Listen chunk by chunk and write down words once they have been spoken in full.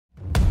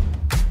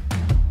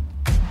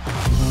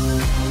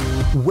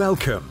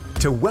Welcome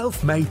to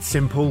Wealth Made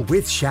Simple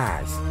with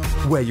Shaz,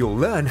 where you'll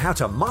learn how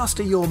to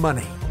master your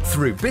money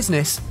through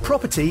business,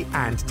 property,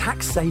 and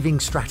tax-saving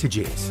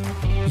strategies.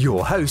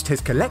 Your host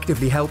has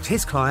collectively helped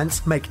his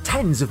clients make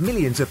tens of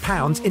millions of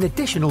pounds in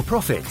additional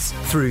profits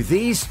through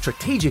these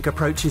strategic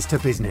approaches to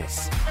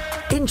business.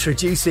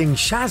 Introducing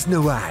Shaz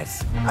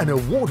Nawaz, an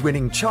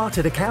award-winning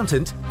chartered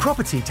accountant,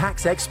 property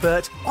tax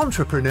expert,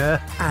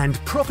 entrepreneur, and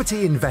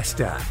property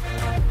investor.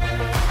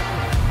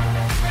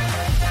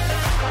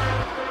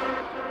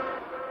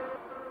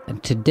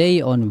 And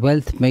today on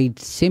Wealth Made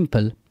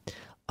Simple,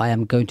 I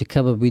am going to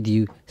cover with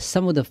you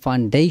some of the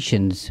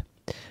foundations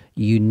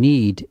you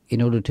need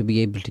in order to be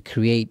able to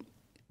create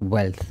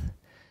wealth.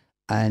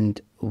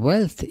 And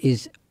wealth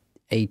is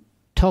a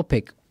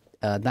topic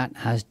that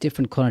has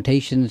different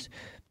connotations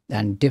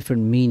and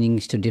different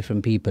meanings to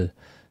different people.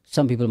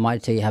 Some people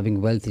might say having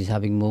wealth is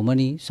having more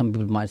money. Some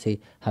people might say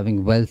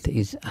having wealth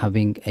is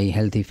having a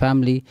healthy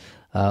family.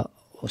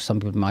 Or some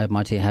people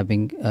might say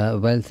having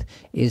wealth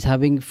is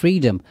having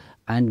freedom.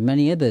 And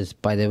many others.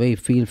 By the way,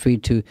 feel free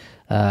to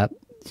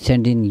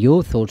send in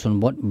your thoughts on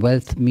what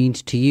wealth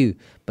means to you.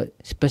 But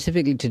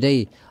specifically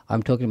today,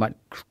 I'm talking about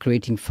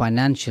creating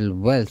financial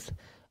wealth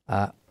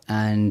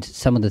and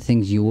some of the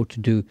things you ought to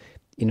do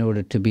in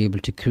order to be able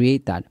to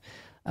create that.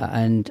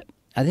 And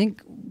I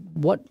think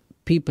what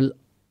people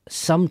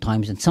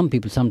sometimes, and some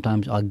people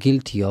sometimes are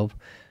guilty of,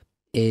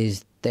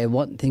 is they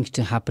want things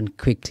to happen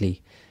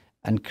quickly.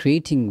 And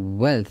creating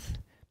wealth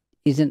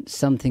isn't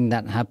something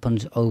that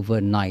happens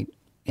overnight.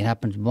 It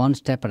happens one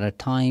step at a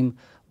time,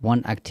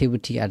 one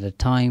activity at a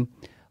time,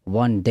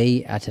 one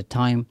day at a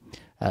time.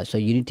 So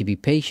you need to be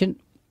patient,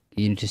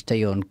 you need to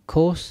stay on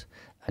course,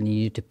 and you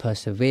need to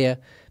persevere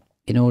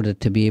in order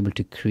to be able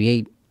to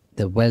create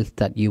the wealth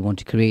that you want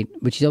to create,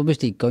 which is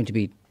obviously going to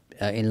be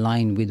in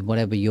line with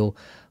whatever your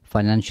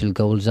financial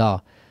goals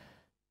are.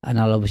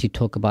 And I'll obviously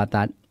talk about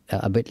that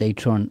a bit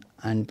later on.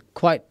 And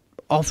quite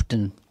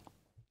often,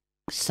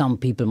 some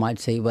people might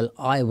say, well,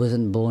 I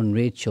wasn't born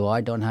rich, or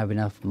I don't have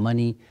enough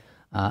money.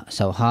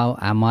 So how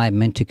am I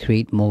meant to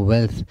create more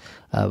wealth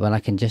when I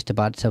can just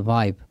about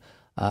survive?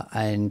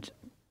 And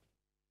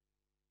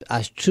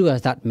as true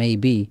as that may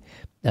be,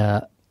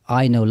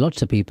 I know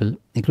lots of people,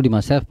 including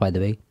myself, by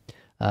the way,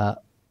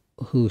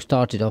 who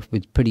started off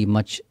with pretty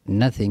much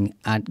nothing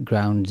at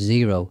ground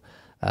zero.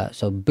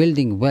 So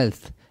building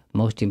wealth,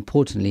 most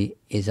importantly,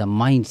 is a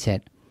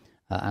mindset.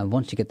 And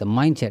once you get the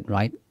mindset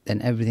right,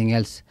 then everything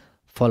else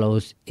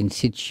follows in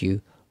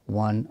situ,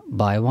 one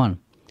by one.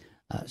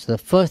 So the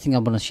first thing I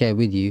want to share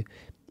with you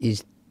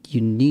is you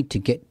need to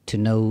get to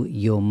know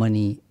your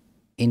money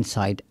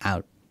inside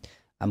out.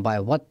 And by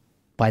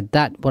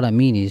that, what I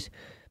mean is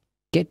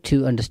get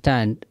to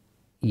understand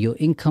your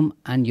income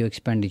and your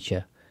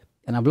expenditure.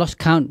 And I've lost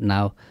count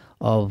now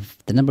of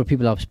the number of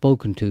people I've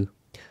spoken to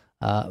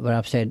where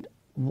I've said,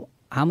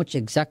 how much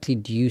exactly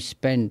do you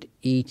spend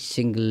each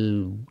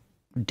single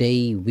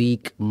day,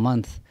 week,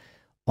 month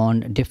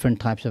on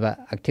different types of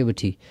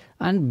activity?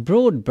 And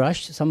broad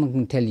brush, someone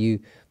can tell you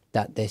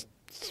that they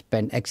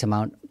spend X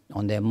amount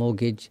on their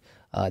mortgage.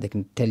 They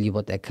can tell you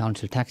what their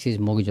council tax is,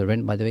 mortgage or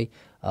rent, by the way,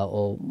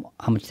 or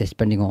how much they're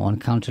spending on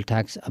council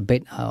tax, a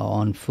bit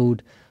on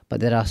food. But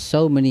there are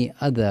so many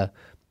other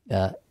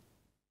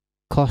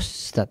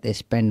costs that they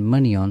spend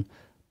money on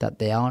that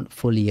they aren't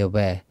fully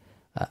aware.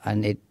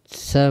 And it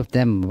served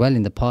them well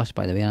in the past,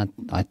 by the way, and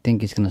I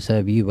think it's going to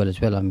serve you well as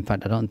well. In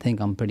fact,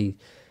 I'm pretty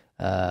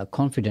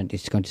confident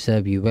it's going to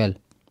serve you well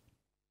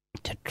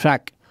to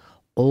track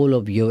all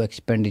of your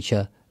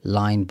expenditure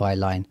line by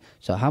line.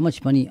 So how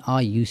much money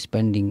are you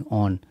spending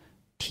on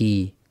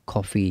tea,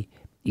 coffee,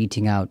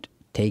 eating out,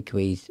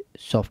 takeaways,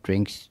 soft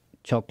drinks,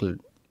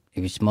 chocolate,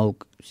 if you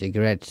smoke,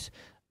 cigarettes,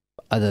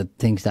 other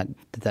things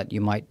that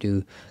you might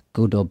do,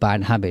 good or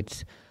bad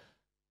habits.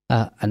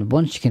 And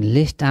once you can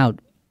list out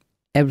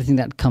everything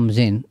that comes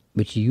in,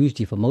 which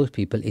usually for most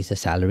people is a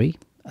salary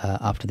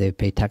after they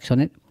pay tax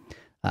on it,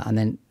 and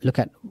then look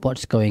at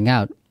what's going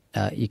out,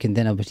 you can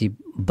then obviously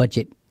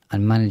budget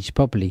and manage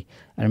properly.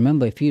 And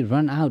remember, if you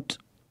run out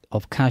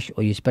of cash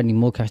or you're spending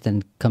more cash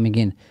than coming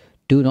in,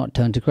 do not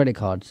turn to credit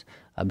cards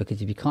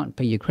because if you can't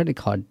pay your credit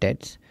card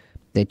debts,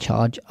 they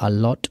charge a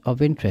lot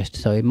of interest.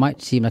 So it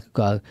might seem like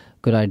a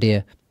good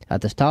idea at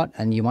the start,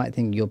 and you might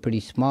think you're pretty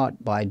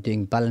smart by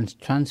doing balance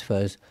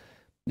transfers,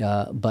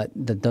 but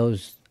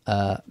those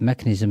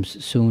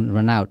mechanisms soon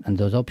run out, and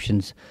those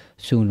options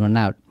soon run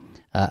out,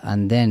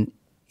 and then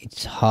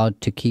it's hard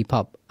to keep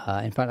up.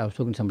 In fact, I was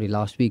talking to somebody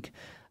last week,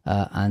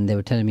 and they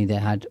were telling me they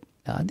had,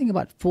 I think,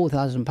 about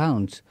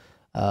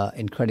 £4,000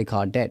 in credit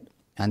card debt,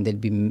 and they'd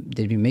be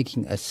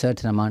making a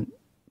certain amount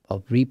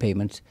of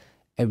repayments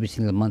every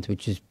single month,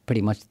 which is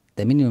pretty much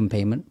the minimum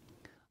payment.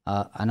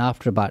 And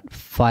after about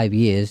 5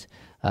 years,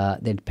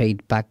 they'd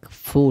paid back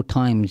 4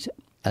 times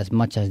as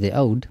much as they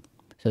owed,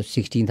 so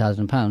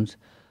 £16,000.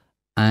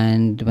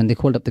 And when they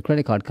called up the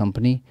credit card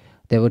company,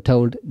 they were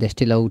told they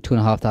still owe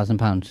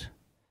 £2,500.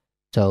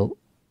 So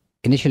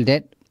initial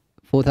debt,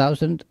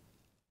 4,000.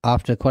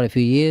 After quite a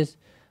few years,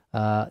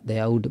 they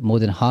owed more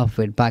than half of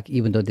it back,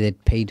 even though they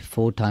had paid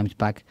 4 times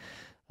back.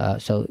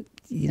 So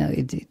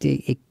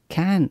it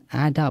can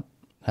add up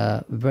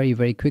very,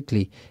 very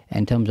quickly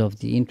in terms of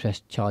the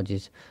interest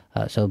charges.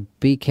 So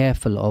be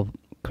careful of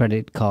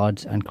credit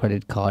cards and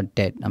credit card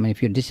debt. I mean,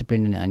 if you're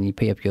disciplined and you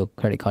pay up your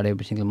credit card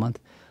every single month,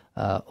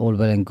 all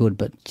well and good,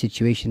 but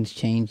situations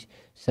change,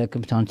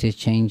 circumstances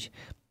change.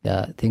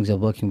 Things are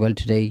working well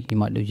today, you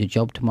might lose your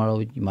job tomorrow,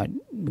 you might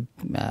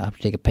have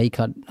to take a pay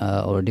cut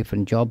or a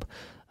different job,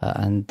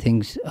 and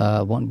things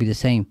won't be the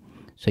same.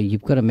 So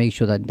you've got to make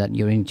sure that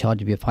you're in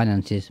charge of your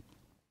finances,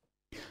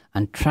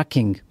 and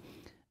tracking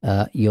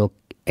your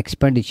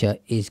expenditure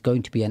is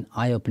going to be an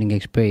eye-opening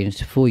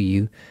experience for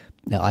you.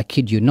 I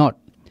kid you not,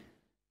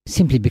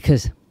 simply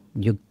because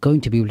you're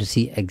going to be able to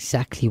see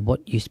exactly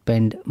what you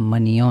spend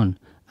money on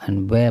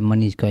and where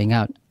money is going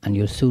out, and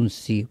you'll soon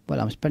see,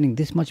 well, I'm spending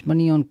this much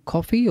money on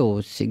coffee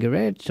or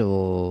cigarettes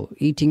or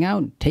eating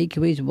out,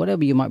 takeaways,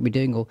 whatever you might be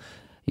doing, or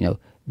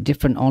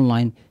different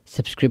online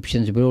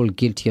subscriptions. We're all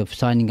guilty of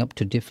signing up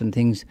to different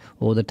things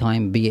all the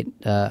time, be it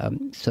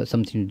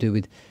something to do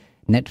with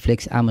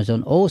Netflix,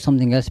 Amazon, or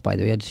something else. By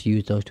the way, I just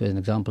use those two as an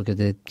example because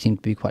they seem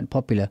to be quite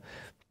popular,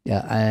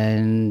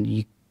 and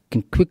you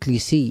can quickly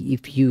see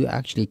if you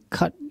actually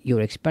cut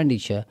your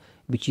expenditure,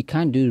 which you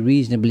can do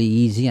reasonably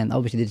easy. And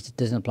obviously this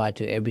doesn't apply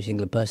to every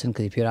single person,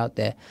 because if you're out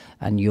there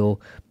and you're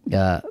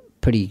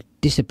pretty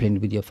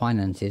disciplined with your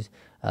finances,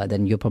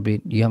 then you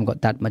haven't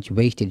got that much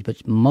wastage.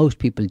 But most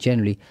people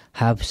generally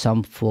have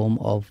some form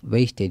of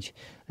wastage,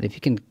 and if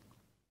you can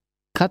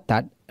cut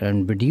that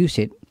and reduce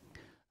it,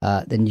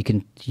 then you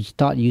can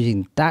start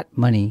using that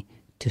money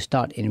to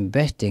start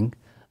investing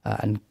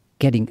and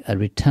getting a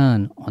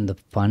return on the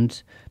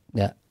funds,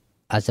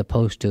 as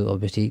opposed to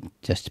obviously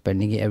just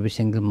spending it every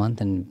single month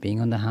and being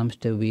on the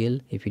hamster wheel,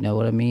 if you know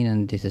what I mean.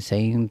 And it's the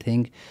same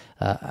thing.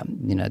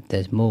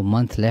 There's more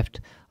months left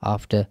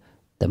after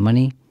the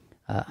money,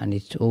 and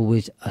it's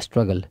always a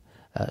struggle.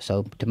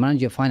 So to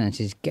manage your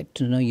finances, get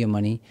to know your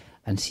money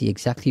and see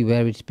exactly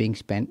where it's being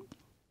spent.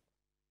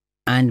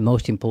 And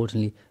most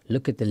importantly,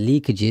 look at the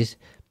leakages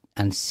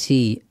and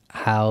see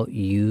how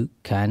you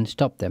can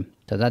stop them.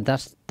 So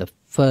that's the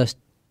first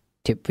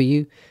tip for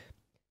you.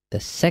 The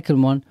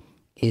second one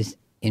is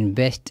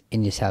invest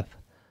in yourself,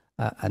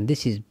 and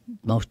this is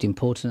most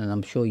important. And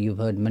I'm sure you've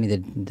heard many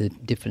of the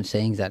different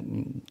sayings that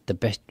the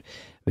best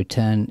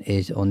return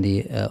is on the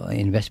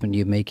investment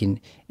you make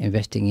in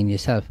investing in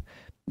yourself,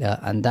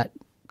 and that,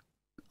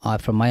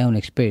 from my own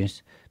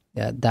experience,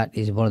 that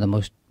is one of the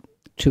most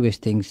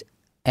truest things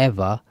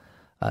ever,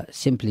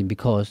 simply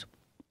because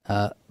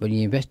when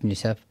you invest in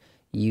yourself,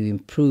 you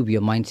improve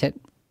your mindset,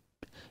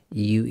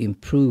 you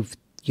improve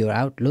your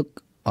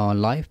outlook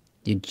on life.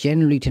 You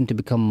generally tend to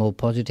become more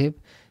positive.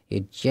 You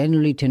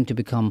generally tend to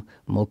become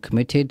more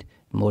committed,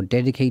 more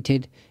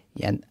dedicated.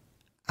 And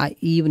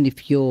even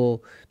if you're,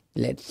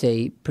 let's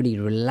say, pretty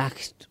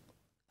relaxed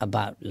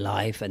about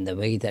life and the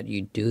way that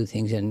you do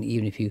things, and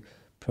even if you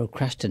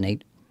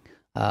procrastinate,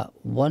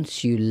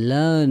 once you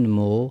learn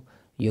more,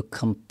 you're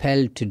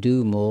compelled to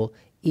do more,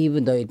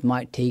 even though it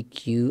might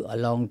take you a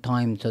long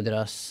time. So there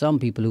are some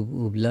people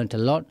who've learned a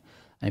lot,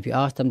 and if you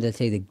ask them, they'll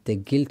say they're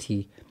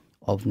guilty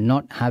of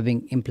not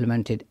having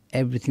implemented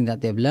everything that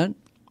they've learned,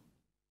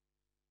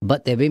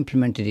 but they've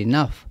implemented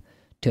enough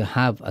to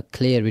have a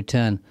clear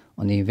return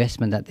on the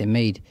investment that they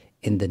made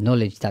in the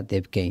knowledge that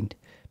they've gained.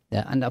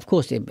 And of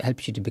course, it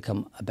helps you to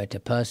become a better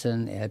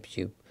person. It helps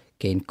you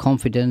gain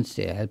confidence.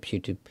 It helps you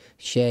to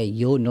share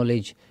your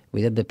knowledge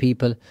with other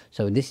people.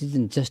 So this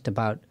isn't just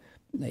about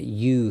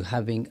you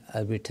having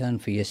a return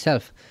for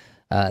yourself.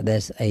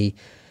 There's a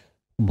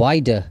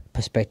wider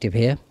perspective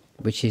here,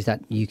 which is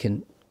that you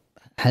can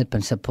help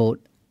and support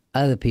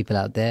other people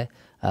out there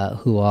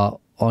who are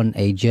on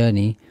a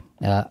journey,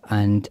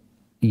 and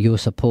your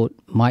support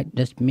might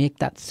just make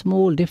that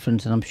small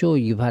difference. And I'm sure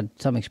you've had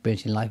some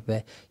experience in life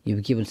where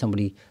you've given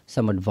somebody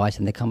some advice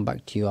and they come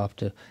back to you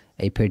after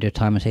a period of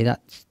time and say,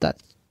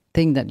 that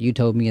thing that you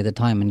told me at the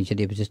time, and you said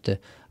it was just a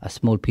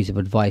small piece of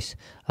advice,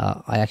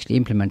 I actually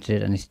implemented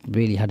it and it's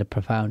really had a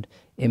profound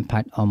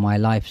impact on my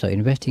life. So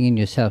investing in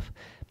yourself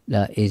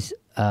is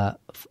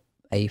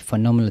a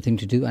phenomenal thing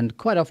to do. And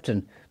quite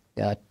often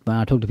when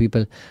I talk to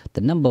people,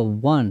 the number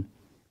one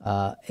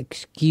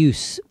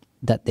excuse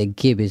that they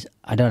give is,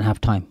 I don't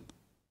have time.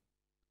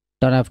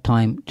 Don't have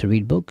time to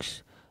read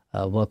books,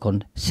 work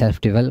on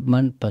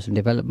self-development, personal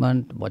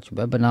development, watch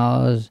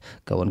webinars,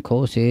 go on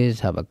courses,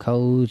 have a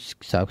coach,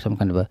 some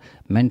kind of a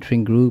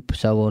mentoring group,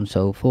 so on and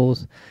so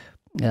forth.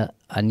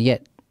 And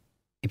yet,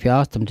 if you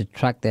ask them to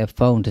track their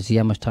phone to see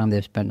how much time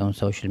they've spent on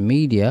social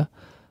media,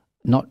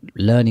 not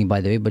learning,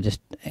 by the way, but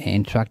just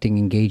interacting,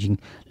 engaging,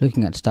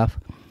 looking at stuff,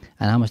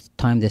 and how much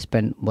time they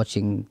spent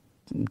watching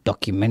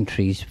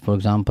documentaries, for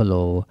example,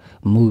 or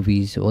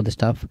movies, or other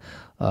stuff,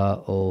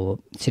 or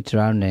sit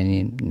around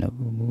and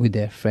with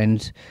their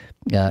friends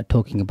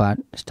talking about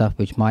stuff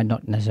which might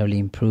not necessarily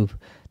improve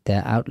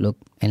their outlook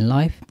in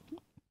life.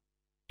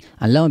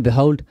 And lo and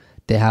behold,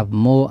 they have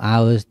more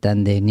hours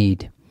than they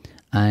need.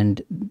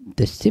 And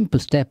the simple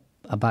step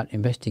about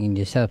investing in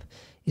yourself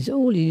is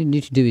all you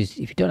need to do is,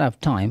 if you don't have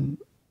time,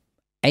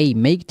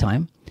 make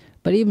time.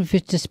 But even if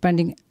it's just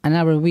spending an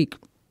hour a week,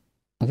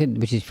 okay,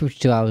 which is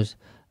 52 hours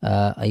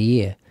a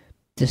year,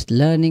 just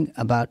learning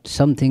about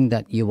something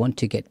that you want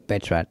to get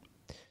better at.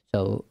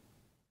 So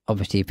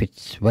obviously, if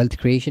it's wealth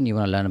creation, you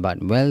want to learn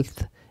about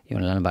wealth. You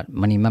want to learn about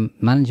money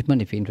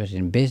management. If you're interested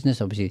in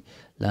business, obviously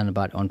learn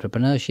about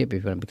entrepreneurship.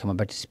 If you want to become a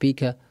better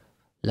speaker,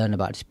 learn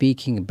about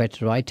speaking, a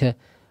better writer,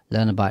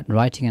 learn about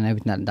writing and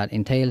everything that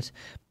entails.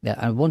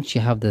 And once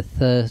you have the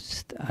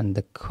thirst and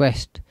the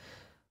quest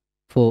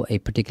for a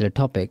particular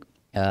topic,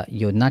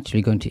 you're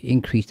naturally going to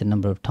increase the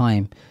number of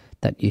time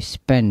that you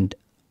spend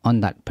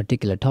on that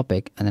particular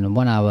topic. And then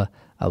 1 hour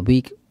a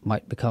week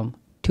might become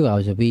 2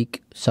 hours a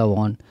week, so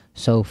on,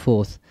 so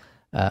forth.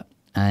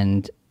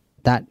 And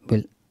that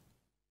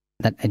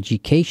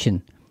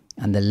education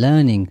and the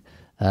learning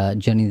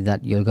journey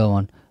that you'll go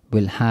on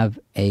will have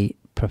a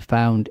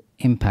profound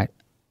impact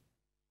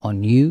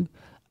on you,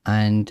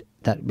 and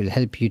that will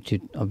help you to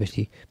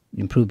obviously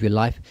improve your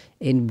life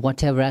in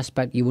whatever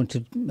aspect you want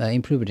to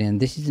improve it in. And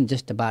this isn't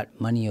just about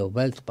money or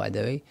wealth, by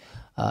the way.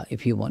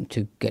 If you want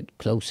to get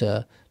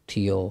closer to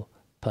your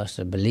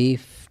personal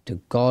belief, to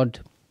God,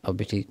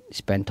 obviously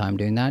spend time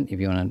doing that. If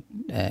you want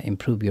to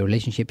improve your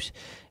relationships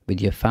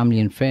with your family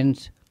and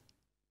friends,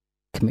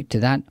 commit to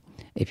that.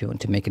 If you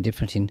want to make a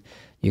difference in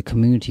your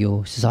community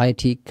or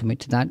society, commit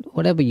to that.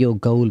 Whatever your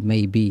goal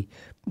may be,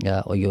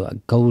 or your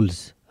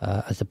goals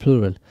as a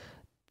plural,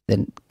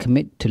 then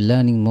commit to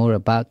learning more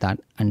about that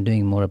and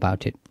doing more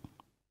about it.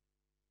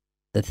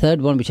 The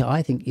third one, which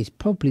I think is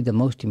probably the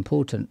most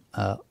important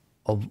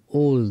of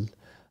all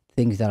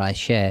things that I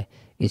share,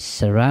 is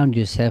surround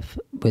yourself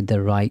with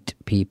the right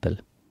people.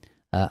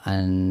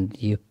 And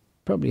you've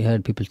probably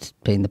heard people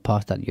say in the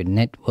past that your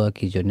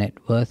network is your net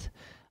worth,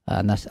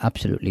 and that's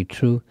absolutely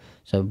true.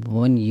 So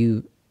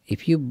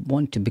if you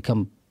want to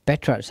become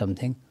better at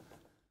something,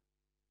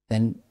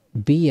 then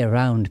be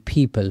around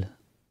people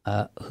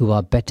who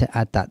are better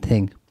at that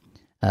thing.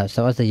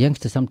 So as a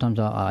youngster, sometimes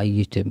I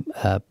used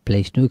to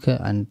play snooker,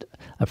 and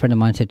a friend of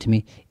mine said to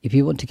me, if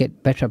you want to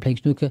get better at playing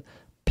snooker,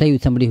 play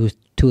with somebody who's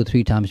 2 or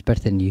 3 times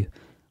better than you.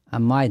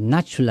 And my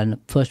natural and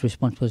first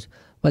response was,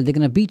 well, they're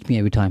going to beat me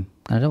every time,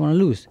 and I don't want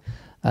to lose.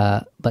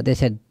 But they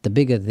said the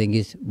bigger thing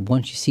is,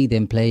 once you see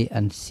them play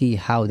and see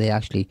how they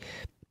actually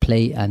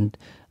play and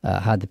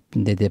how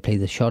they play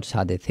the shots,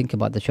 how they think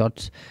about the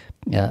shots,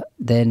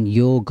 then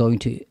you're going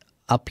to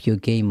up your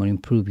game or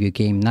improve your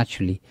game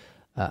naturally.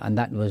 And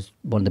that was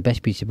one of the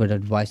best pieces of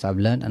advice I've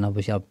learned, and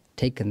obviously I've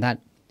taken that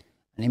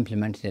and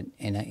implemented it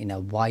in a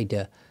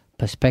wider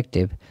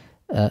perspective.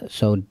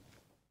 So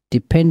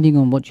depending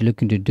on what you're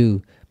looking to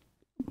do,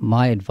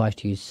 my advice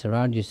to you is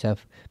surround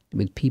yourself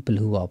with people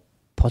who are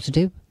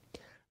positive,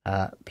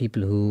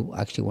 people who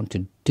actually want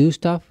to do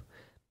stuff,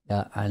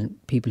 and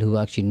people who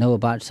actually know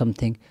about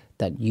something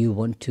that you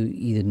want to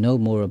either know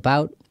more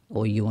about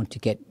or you want to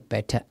get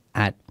better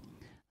at.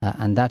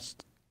 And that's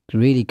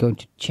really going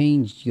to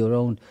change your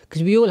own,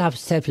 because we all have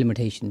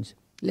self-limitations.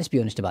 Let's be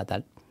honest about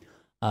that.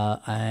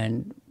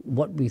 And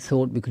what we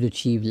thought we could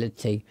achieve,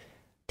 let's say,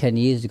 10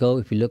 years ago,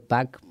 if you look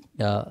back,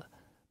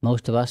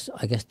 most of us,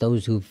 I guess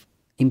those who've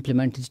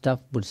implemented stuff,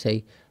 would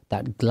say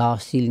that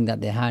glass ceiling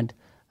that they had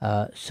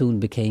soon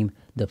became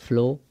the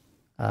floor.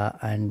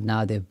 And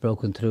now they've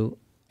broken through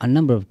a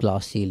number of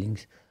glass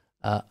ceilings.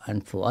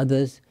 And for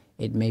others,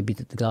 it may be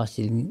that the glass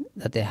ceiling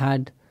that they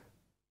had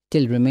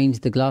still remains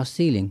the glass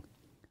ceiling.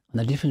 And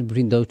the difference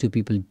between those two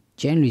people,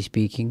 generally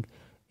speaking,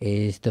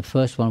 is the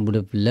first one would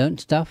have learnt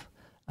stuff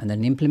and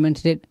then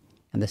implemented it,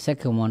 and the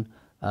second one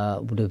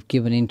would have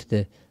given in to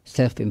the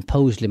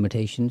self-imposed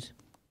limitations,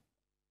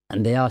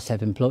 and they are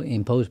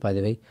self-imposed, by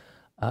the way,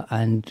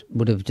 and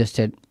would have just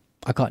said,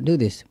 I can't do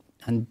this.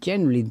 And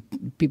generally,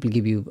 people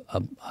give you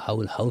a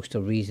whole host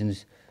of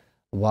reasons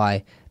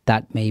why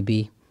that may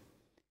be.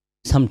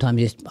 Sometimes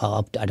just,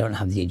 I don't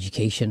have the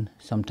education.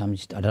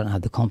 Sometimes I don't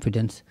have the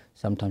confidence.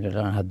 Sometimes I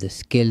don't have the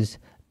skills,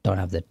 don't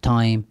have the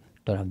time,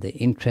 don't have the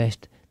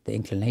interest, the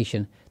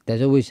inclination.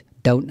 There's always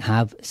don't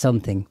have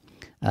something.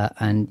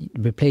 And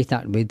replace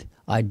that with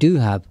I do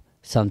have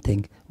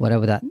something,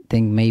 whatever that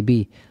thing may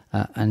be.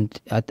 And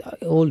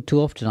all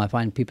too often I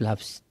find people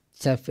have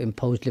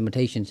self-imposed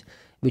limitations,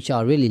 which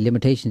are really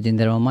limitations in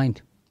their own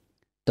mind.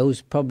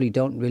 Those probably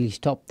don't really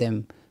stop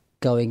them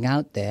going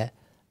out there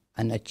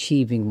and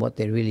achieving what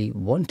they really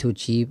want to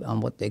achieve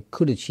and what they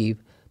could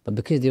achieve. But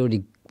because they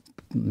already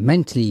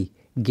mentally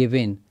give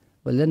in,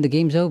 well, then the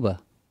game's over.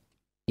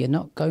 You're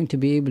not going to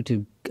be able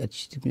to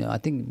achieve, I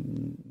think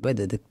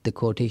whether the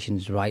quotation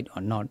is right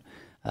or not,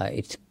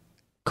 it's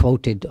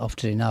quoted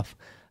often enough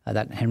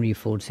that Henry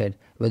Ford said,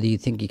 whether you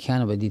think you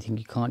can or whether you think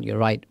you can't, you're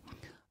right.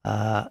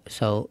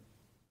 So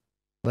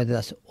whether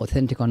that's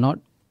authentic or not,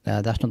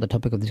 that's not the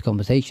topic of this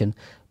conversation,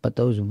 but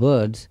those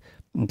words,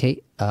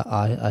 okay,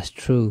 are as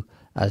true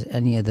as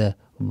any other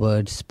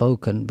word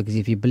spoken, because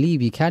if you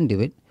believe you can do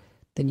it,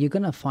 then you're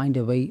going to find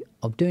a way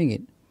of doing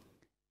it.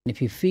 And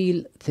if you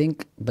feel,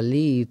 think,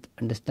 believe,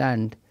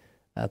 understand,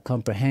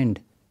 comprehend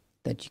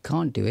that you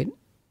can't do it,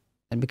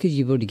 and because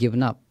you've already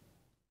given up,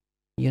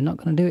 you're not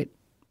going to do it.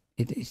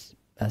 It is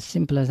as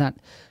simple as that.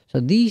 So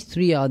these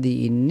three are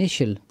the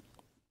initial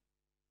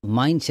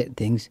mindset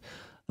things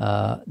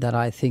that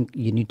I think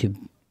you need to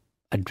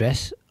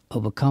address,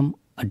 overcome,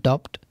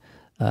 adopt,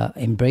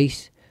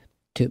 embrace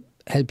to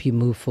help you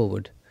move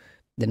forward.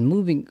 Then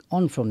moving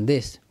on from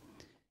this,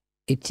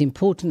 it's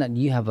important that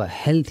you have a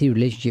healthy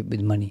relationship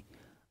with money.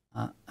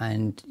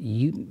 And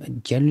you,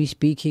 generally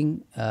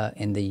speaking,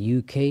 in the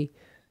UK,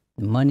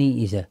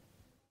 money is a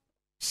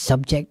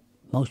subject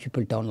most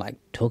people don't like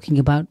talking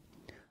about.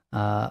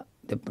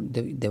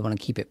 They want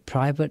to keep it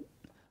private,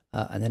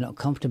 and they're not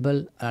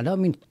comfortable. And I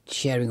don't mean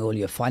sharing all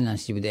your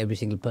finances with every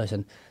single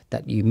person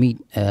that you meet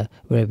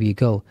wherever you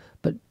go,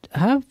 but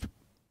have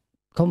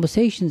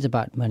conversations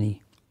about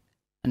money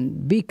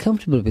and be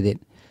comfortable with it,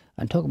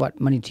 and talk about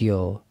money to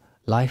your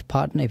life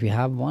partner if you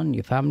have one,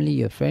 your family,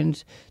 your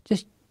friends,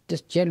 just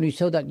generally,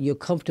 so that you're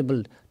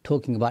comfortable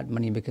talking about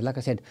money. Because like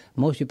I said,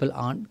 most people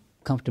aren't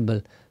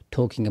comfortable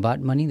talking about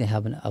money. They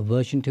have an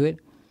aversion to it,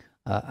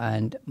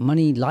 and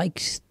money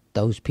likes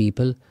those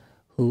people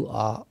who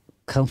are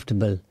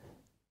comfortable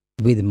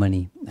with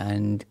money.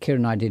 And Kira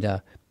and I did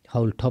a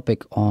whole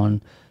topic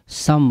on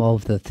some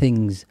of the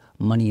things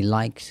money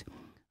likes,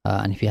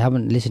 and if you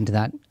haven't listened to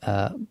that,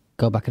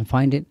 go back and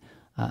find it,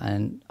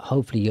 and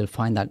hopefully you'll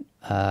find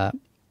that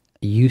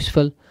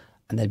useful,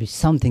 and there'll be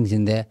some things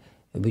in there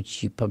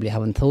which you probably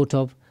haven't thought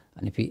of,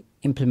 and if you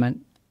implement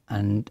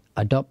and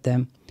adopt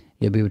them,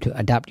 you'll be able to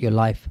adapt your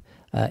life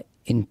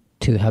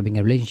into having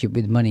a relationship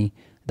with money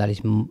that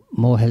is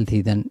more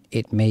healthy than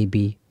it may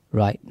be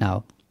right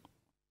now.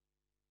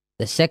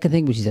 The second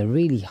thing, which is a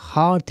really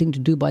hard thing to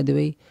do, by the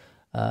way,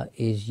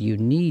 is you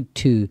need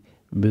to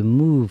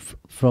remove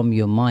from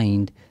your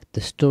mind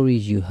the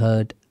stories you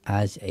heard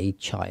as a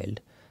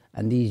child.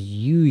 And these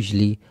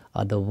usually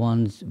are the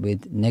ones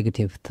with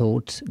negative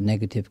thoughts,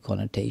 negative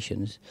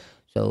connotations.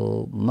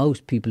 So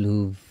most people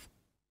who've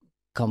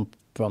come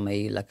from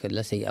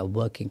let's say a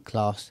working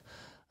class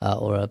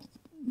or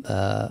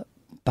a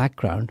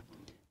background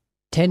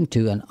tend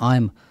to, and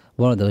I'm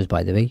one of those,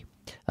 by the way,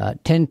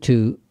 tend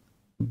to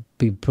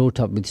be brought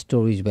up with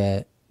stories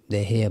where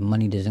they hear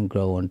money doesn't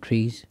grow on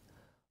trees,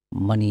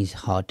 money's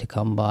hard to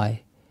come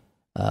by,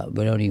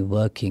 we're only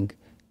working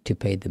to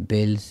pay the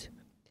bills.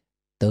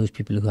 Those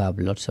people who have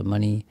lots of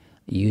money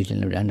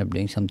usually end up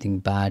doing something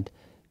bad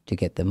to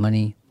get the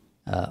money.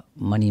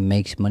 Money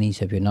makes money,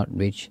 so if you're not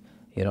rich,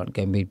 you're not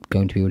going to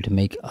be able to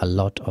make a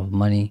lot of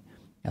money.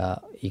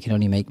 You can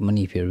only make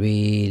money if you're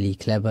really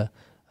clever.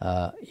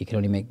 You can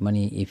only make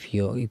money if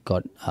you've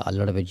got a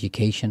lot of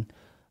education.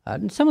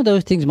 And some of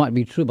those things might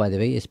be true, by the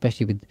way,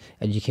 especially with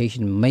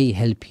education, may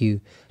help you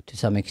to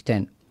some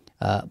extent.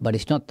 But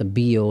it's not the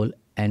be-all,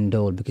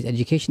 end-all, because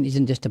education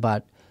isn't just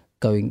about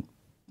going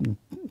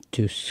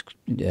to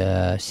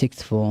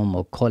sixth form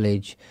or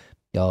college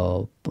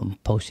or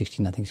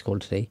post-16, I think it's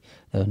called today,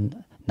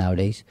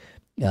 nowadays,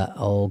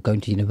 or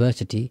going to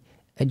university.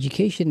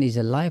 Education is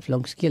a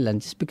lifelong skill,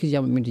 and just because you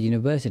haven't been to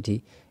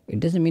university, it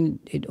doesn't mean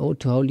it ought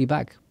to hold you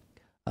back,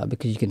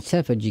 because you can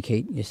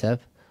self-educate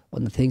yourself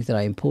on the things that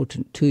are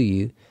important to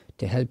you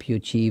to help you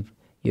achieve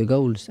your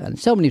goals. And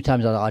so many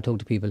times I talk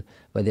to people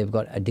where they've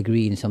got a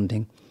degree in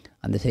something,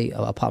 and they say,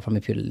 apart from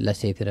let's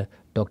say if you're a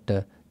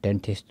doctor,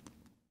 dentist,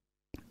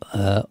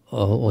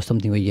 or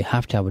something where you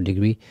have to have a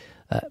degree,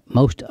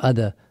 most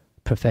other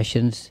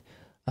professions,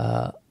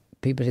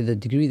 people say the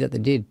degree that they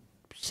did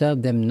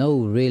served them no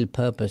real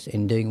purpose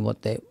in doing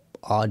what they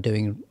are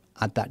doing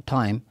at that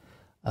time,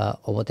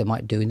 or what they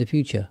might do in the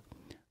future.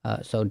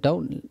 So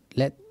don't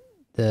let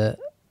the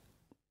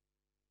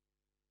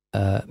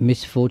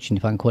misfortune,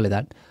 if I can call it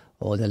that,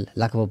 or the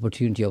lack of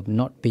opportunity of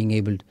not being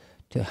able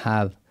to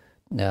have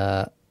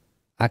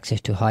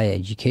access to higher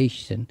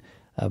education,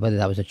 whether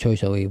that was a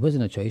choice or it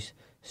wasn't a choice,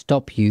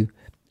 stop you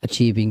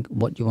achieving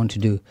what you want to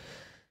do.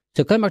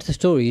 So coming back to the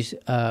stories,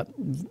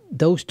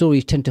 those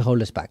stories tend to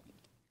hold us back,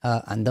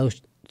 and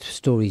those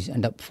stories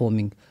end up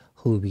forming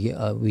who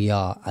we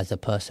are as a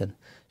person.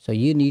 So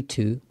you need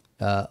to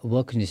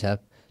work on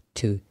yourself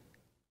to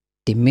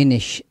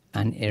diminish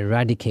and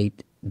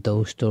eradicate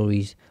those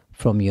stories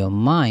from your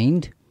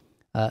mind,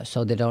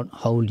 so they don't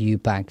hold you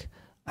back,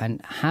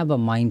 and have a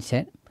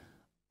mindset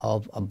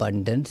of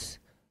abundance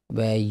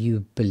where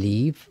you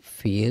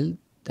feel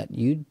that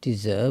you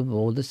deserve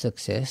all the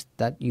success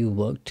that you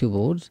work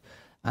towards,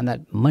 and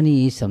that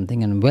money is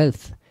something, and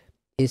wealth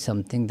is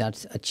something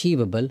that's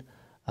achievable,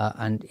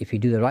 and if you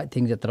do the right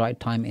things at the right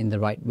time in the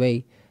right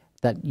way,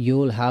 that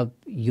you'll have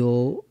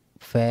your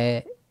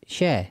fair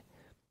share,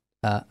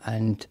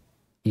 and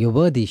your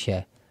worthy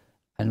share.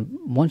 And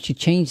once you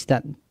change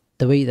that,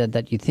 the way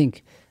that you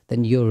think,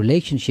 then your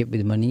relationship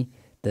with money,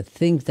 the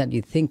things that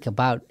you think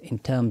about in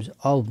terms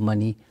of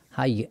money,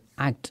 how you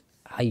act,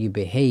 how you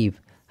behave,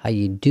 how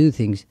you do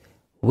things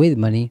with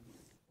money,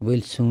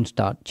 will soon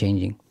start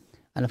changing.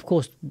 And of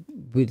course,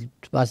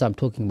 as I'm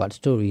talking about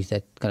stories, there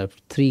are kind of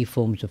three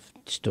forms of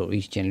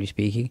stories, generally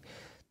speaking.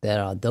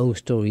 There are those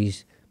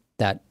stories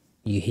that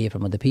you hear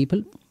from other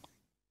people,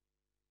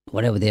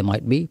 whatever they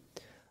might be.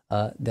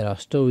 There are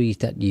stories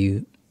that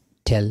you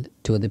tell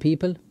to other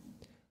people.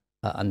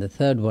 And the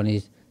third one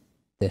is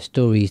the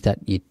stories that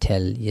you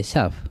tell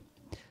yourself.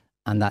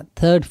 And that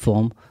third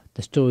form,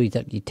 the stories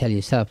that you tell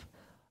yourself,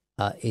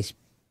 is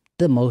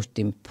the most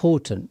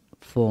important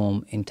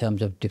form in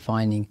terms of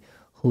defining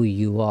who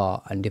you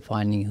are and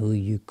defining who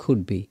you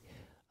could be.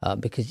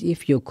 Because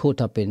if you're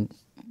caught up in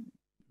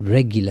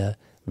regular,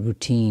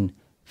 routine,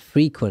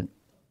 frequent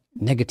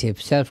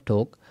negative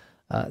self-talk,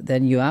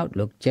 then your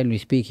outlook, generally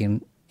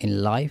speaking,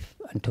 in life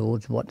and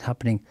towards what's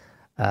happening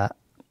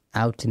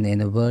out in the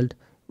inner world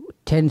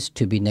tends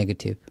to be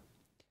negative.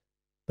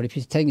 But if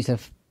you're telling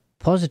yourself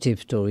positive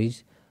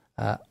stories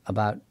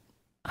about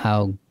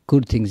how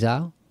good things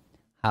are,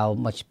 how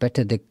much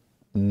better they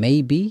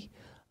may be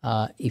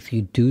if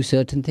you do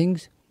certain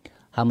things,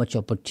 how much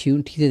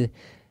opportunity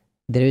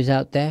there is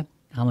out there,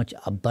 how much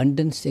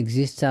abundance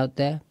exists out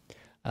there,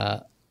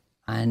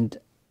 and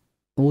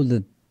all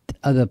the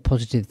other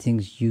positive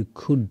things you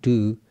could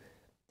do,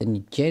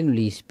 then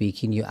generally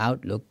speaking, your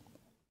outlook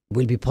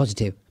will be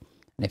positive.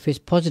 And if it's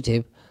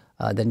positive,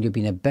 then you'll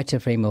be in a better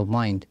frame of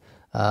mind.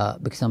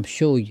 Because I'm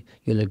sure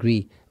you'll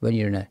agree, when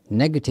you're in a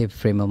negative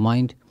frame of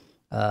mind,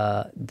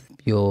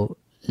 your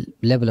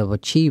level of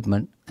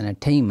achievement and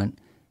attainment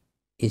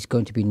is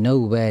going to be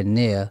nowhere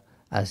near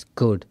as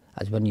good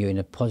as when you're in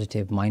a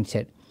positive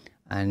mindset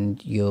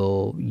and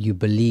you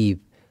believe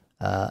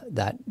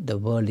that the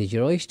world is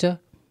your oyster,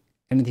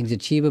 anything's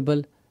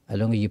achievable as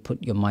long as you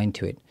put your mind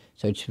to it.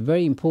 So it's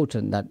very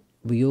important that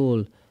we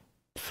all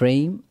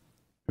reframe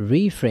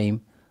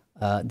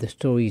the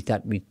stories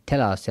that we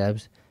tell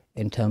ourselves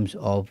in terms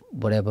of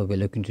whatever we're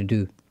looking to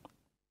do,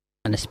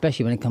 and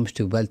especially when it comes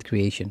to wealth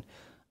creation,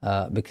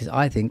 because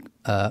I think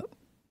the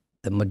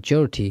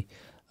majority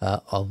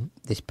of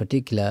this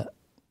particular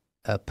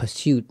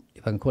pursuit,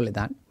 if I can call it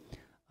that,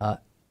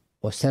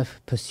 or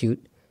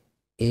self-pursuit,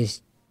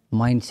 is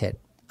mindset.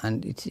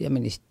 And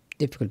it's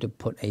difficult to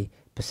put a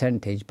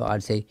percentage, but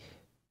I'd say,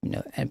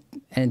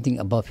 anything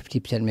above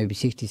 50%, maybe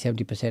 60,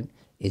 70%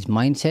 is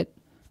mindset.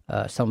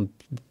 Some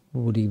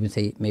would even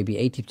say maybe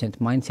 80%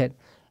 mindset,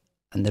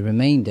 and the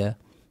remainder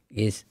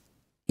is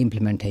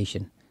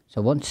implementation.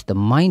 So once the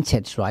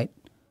mindset's right,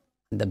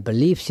 the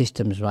belief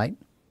system's right,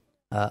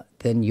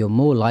 then you're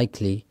more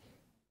likely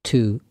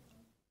to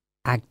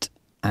act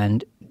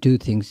and do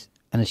things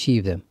and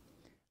achieve them.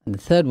 And the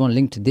third one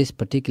linked to this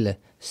particular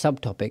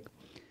subtopic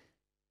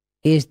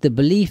is the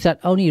belief that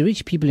only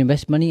rich people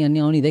invest money and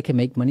only they can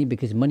make money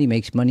because money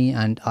makes money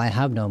and I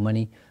have no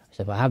money.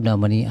 So if I have no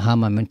money, how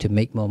am I meant to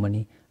make more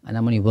money? And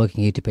I'm only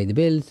working here to pay the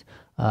bills,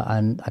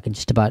 and I can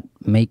just about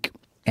make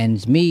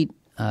ends meet.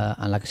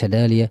 And like I said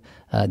earlier,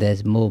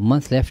 there's more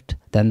months left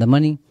than the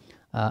money.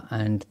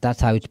 And that's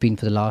how it's been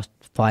for the last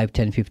 5,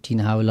 10, 15,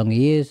 however long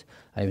years.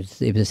 It was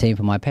the same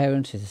for my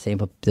parents. It's the same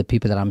for the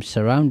people that I'm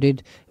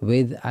surrounded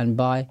with and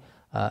by.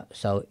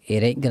 So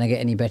it ain't going to get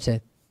any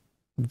better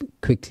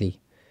quickly.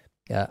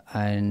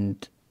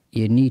 And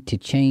you need to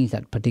change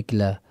that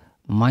particular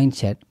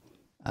mindset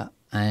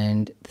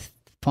and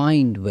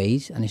find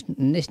ways. And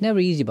it's never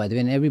easy, by the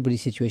way, and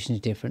everybody's situation is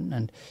different.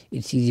 And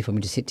it's easy for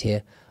me to sit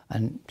here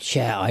and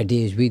share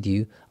ideas with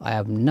you. I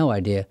have no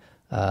idea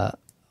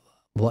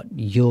what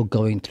you're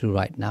going through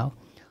right now.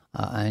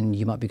 And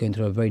you might be going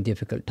through a very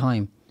difficult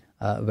time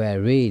where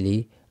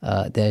really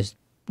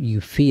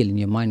you feel in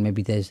your mind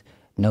maybe there's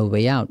no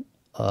way out.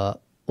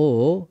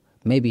 Or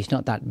maybe it's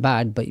not that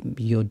bad, but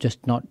you're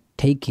just not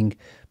taking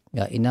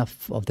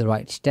enough of the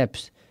right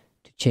steps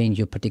to change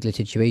your particular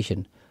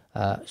situation.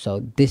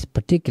 So this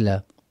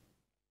particular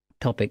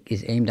topic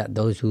is aimed at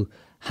those who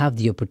have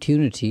the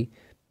opportunity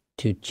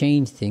to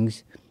change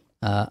things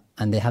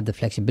and they have the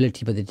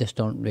flexibility, but they just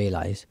don't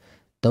realize.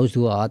 Those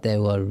who are out there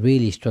who are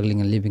really struggling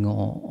and living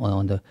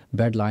on the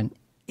breadline,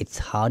 it's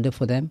harder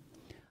for them,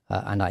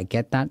 and I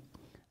get that.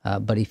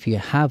 But if you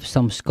have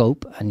some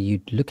scope and you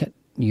look at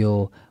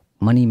your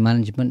money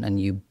management and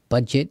you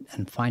budget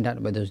and find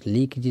out where those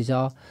leakages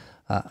are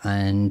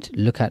and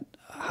look at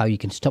how you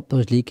can stop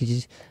those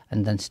leakages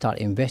and then start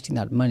investing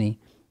that money,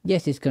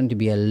 yes, it's going to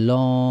be a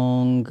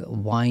long,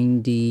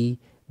 windy,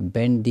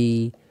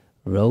 bendy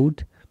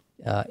road.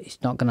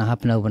 It's not going to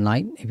happen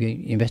overnight. If you're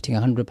investing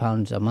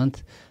 £100 a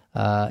month,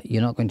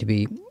 you're not going to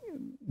be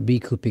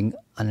recouping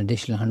an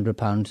additional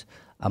 £100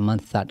 a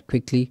month that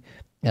quickly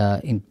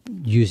in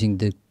using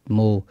the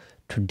more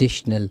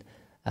traditional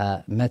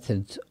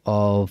methods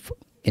of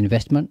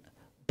investment.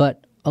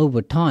 But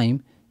over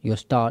time, you'll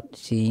start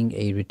seeing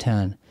a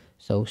return.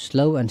 So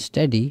slow and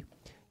steady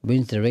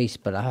wins the race.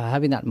 But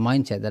having that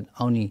mindset that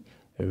only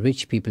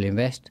rich people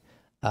invest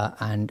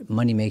and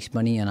money makes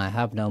money and I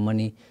have no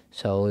money,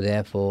 so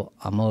therefore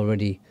I'm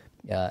already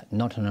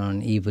not on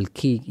an even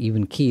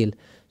keel,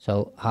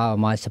 so how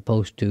am I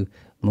supposed to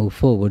move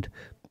forward,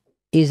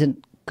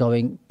 isn't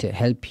going to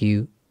help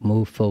you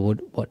move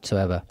forward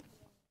whatsoever.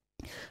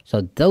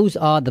 So those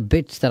are the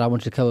bits that I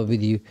wanted to cover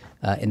with you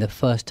in the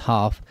first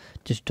half,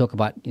 just to talk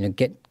about,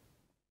 get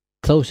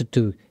closer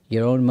to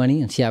your own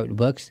money and see how it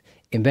works.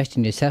 Invest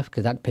in yourself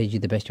because that pays you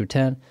the best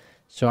return.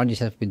 Surround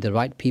yourself with the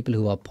right people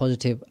who are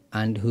positive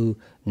and who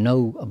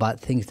know about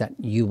things that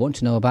you want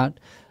to know about.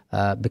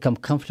 Become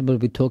comfortable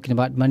with talking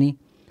about money.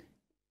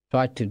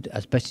 Try to,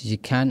 as best as you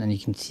can, and you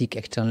can seek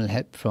external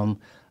help from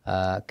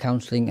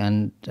counseling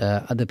and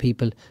other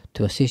people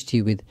to assist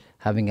you with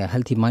having a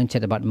healthy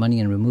mindset about money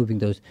and removing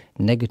those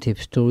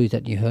negative stories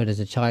that you heard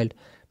as a child,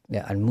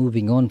 and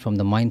moving on from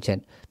the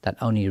mindset that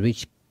only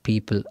rich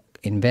people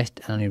invest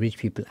and only rich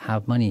people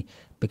have money,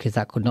 because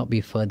that could not be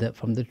further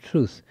from the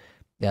truth.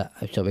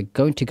 So we're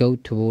going to go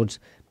towards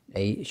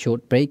a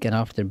short break, and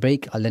after the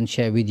break I'll then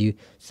share with you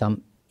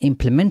some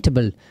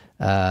implementable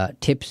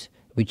tips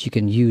which you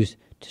can use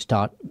to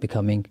start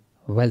becoming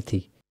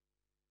wealthy.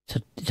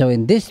 So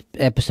in this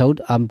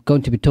episode, I'm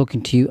going to be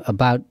talking to you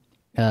about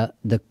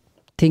the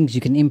things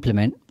you can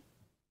implement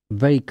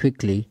very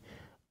quickly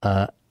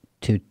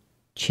to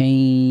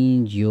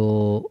change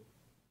your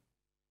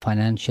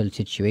financial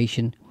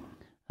situation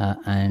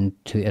and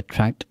to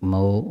attract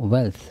more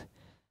wealth.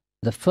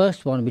 The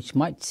first one, which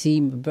might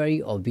seem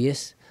very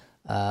obvious,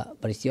 but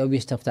it's the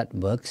obvious stuff that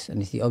works, and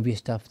it's the obvious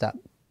stuff that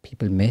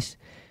people miss,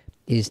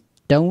 is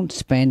don't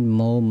spend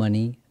more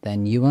money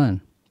than you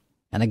earn.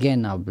 And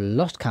again, I've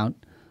lost count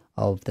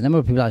of the number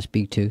of people I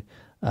speak to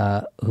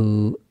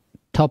who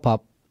top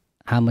up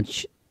how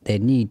much they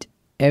need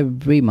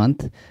every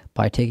month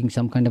by taking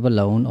some kind of a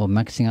loan or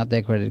maxing out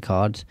their credit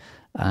cards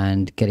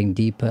and getting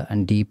deeper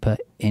and deeper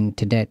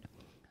into debt.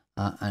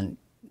 And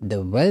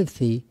the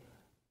wealthy,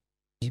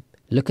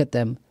 look at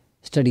them,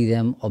 study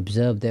them,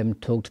 observe them,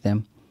 talk to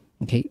them,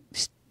 okay,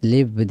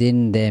 live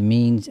within their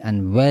means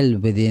and well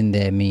within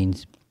their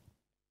means.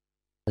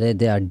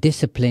 They are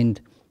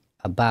disciplined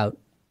about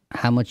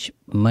how much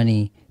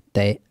money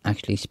they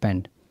actually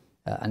spend.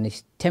 And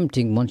it's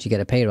tempting once you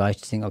get a pay rise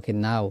to think, okay,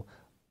 now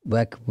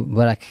where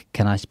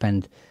can I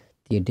spend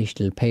the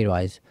additional pay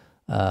rise?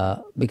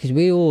 Because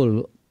we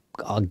all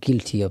are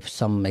guilty of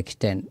some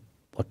extent,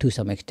 or to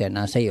some extent. And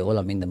I say all,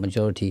 I mean the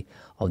majority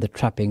of the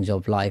trappings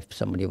of life.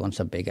 Somebody wants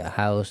a bigger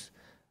house,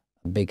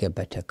 a bigger,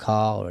 better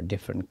car, or a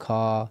different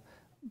car,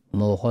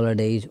 more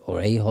holidays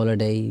or a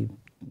holiday,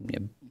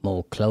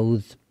 more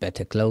clothes,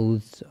 better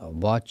clothes, a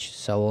watch,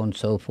 so on and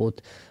so forth.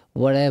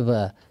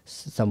 Whatever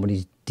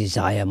somebody's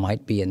desire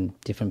might be, and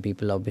different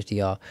people obviously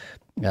are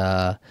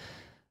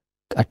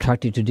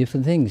attracted to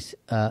different things.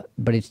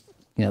 But it's,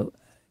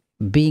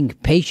 being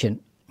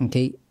patient,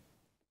 okay,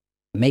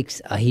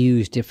 makes a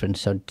huge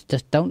difference. So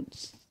just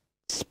don't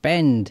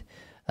spend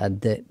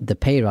the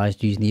pay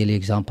rise, using the earlier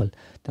example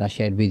that I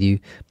shared with you,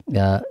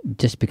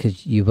 just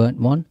because you weren't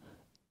one.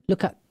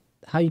 Look at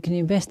how you can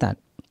invest that.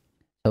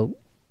 So,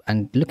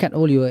 and look at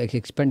all your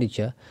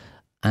expenditure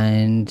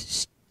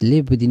and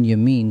live within your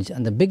means.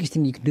 And the biggest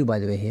thing you can do, by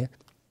the way, here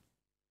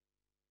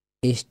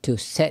is to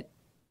set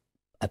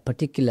a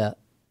particular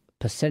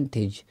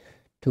percentage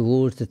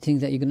towards the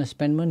things that you're going to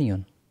spend money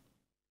on.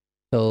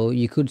 So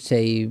you could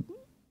say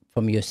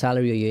from your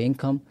salary or your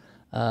income,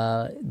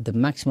 the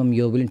maximum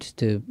you're willing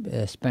to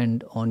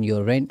spend on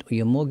your rent or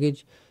your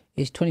mortgage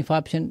is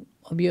 25%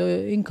 of your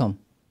income.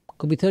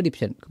 Could be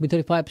 30%, could be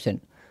 35%.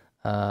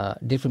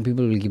 Different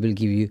people will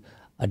give you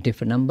a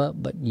different number,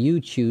 but you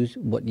choose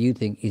what you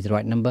think is the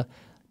right number.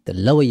 The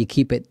lower you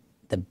keep it,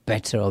 the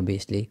better,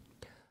 obviously.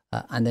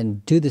 And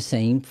then do the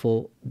same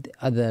for the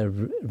other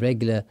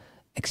regular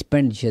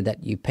expenditure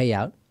that you pay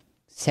out.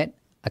 Set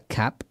a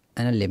cap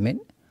and a limit,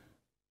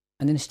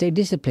 and then stay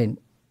disciplined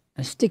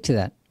and stick to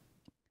that.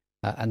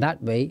 And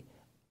that way,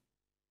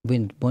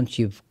 once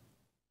you've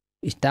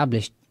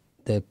established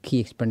the key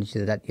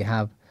expenditure that you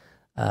have,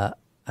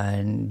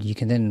 and you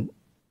can then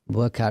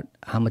work out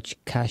how much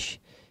cash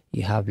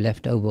you have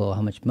left over or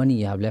how much money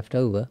you have left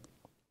over,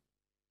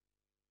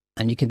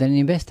 and you can then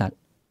invest that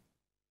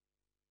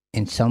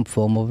in some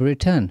form of a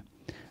return,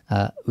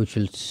 which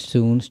will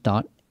soon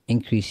start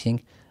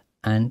increasing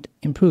and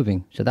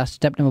improving. So that's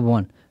step number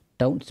one.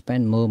 Don't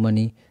spend more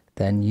money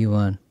than you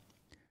earn.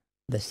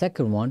 The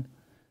second one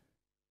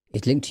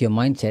is linked to your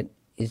mindset,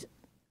 is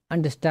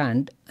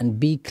understand and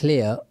be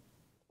clear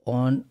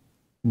on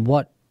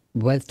what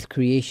wealth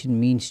creation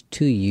means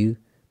to you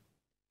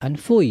and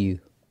for you.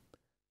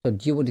 So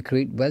do you want to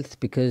create wealth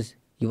because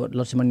you want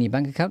lots of money in your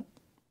bank account?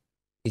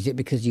 Is it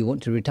because you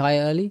want to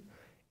retire early?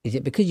 Is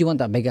it because you want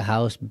that bigger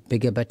house,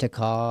 bigger, better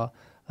car,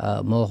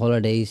 more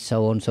holidays,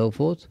 so on and so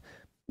forth?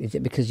 Is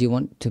it because you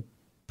want to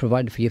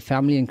provide for your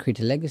family and create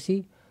a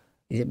legacy?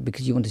 Is it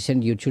because you want to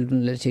send your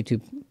children, let's say,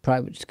 to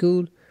private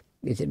school?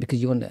 Is it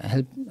because you want to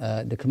help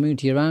the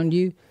community around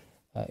you?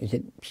 Is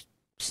it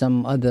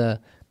some other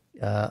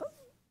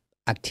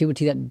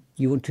activity that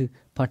you want to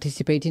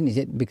participate in? Is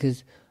it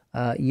because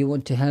you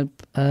want to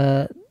help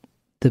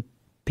the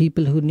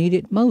people who need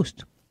it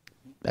most?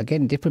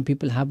 Again, different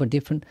people have a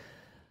different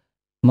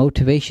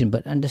motivation,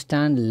 but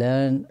understand,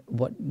 learn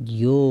what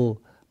your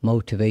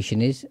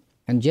motivation is.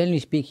 And generally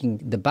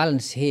speaking, the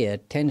balance here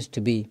tends to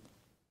be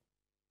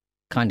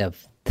kind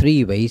of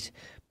three ways.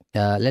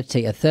 Let's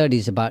say a third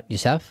is about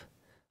yourself,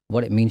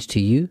 what it means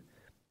to you.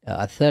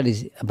 A third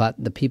is about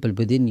the people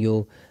within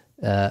your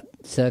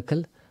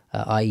circle.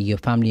 i.e. your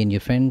family and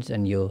your friends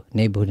and your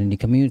neighborhood and your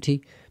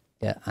community.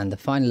 And the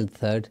final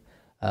third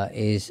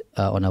is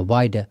on a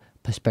wider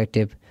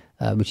perspective,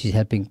 which is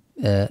helping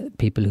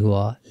people who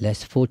are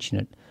less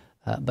fortunate.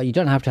 But you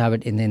don't have to have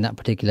it in that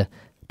particular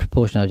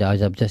proportion,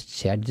 as I've just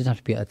said. It doesn't have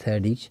to be a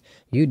third each.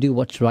 You do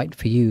what's right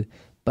for you,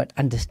 but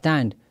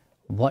understand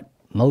what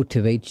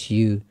motivates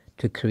you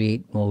to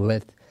create more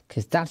wealth,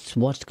 because that's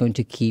what's going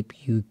to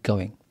keep you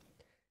going.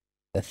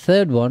 The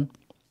third one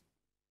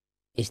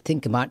is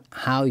think about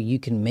how you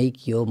can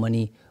make your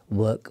money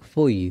work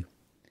for you.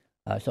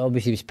 So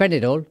obviously, if you spend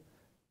it all,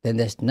 then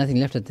there's nothing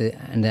left at the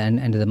end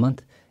of the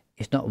month.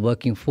 It's not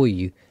working for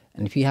you.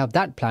 And if you have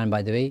that plan,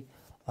 by the way,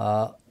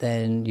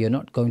 then you're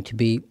not going to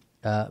be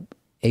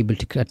able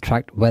to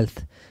attract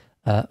wealth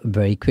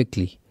very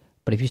quickly.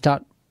 But if you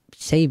start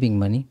saving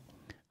money,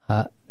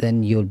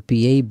 then you'll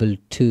be able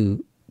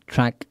to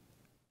track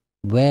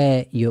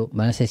where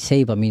when I say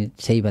save, I mean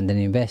save and then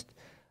invest.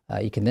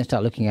 You can then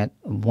start looking at,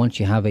 once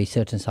you have a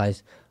certain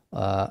size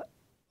or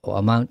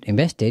amount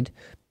invested,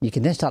 you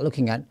can then start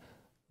looking at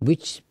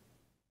which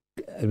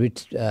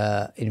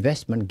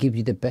investment gives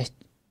you the best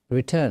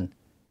return.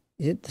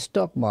 Is it the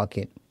stock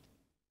market?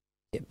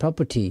 Is it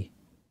property?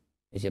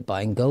 Is it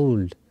buying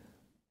gold,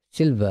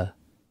 silver,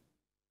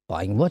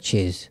 buying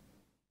watches?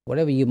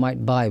 Whatever you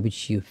might buy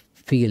which you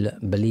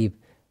believe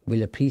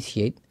will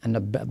appreciate.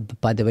 And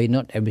by the way,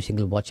 not every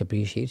single watch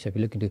appreciates. So if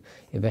you're looking to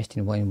invest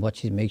in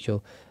watches, make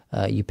sure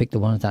you pick the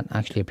ones that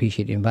actually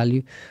appreciate in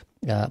value.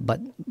 But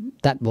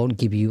that won't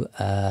give you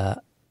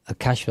a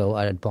cash flow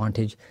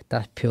advantage.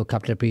 That's pure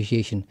capital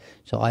appreciation.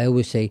 So I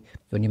always say,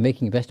 when you're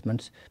making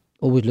investments,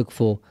 always look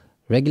for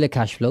regular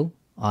cash flow,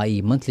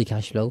 i.e. monthly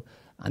cash flow,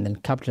 and then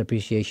capital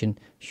appreciation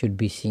should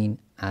be seen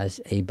as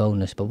a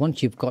bonus. But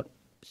once you've got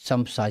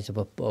some size of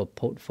a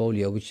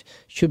portfolio, which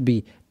should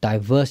be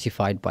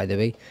diversified, by the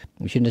way,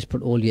 you shouldn't just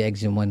put all your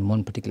eggs in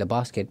one particular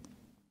basket.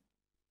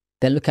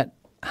 Then look at,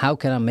 how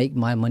can I make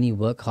my money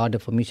work harder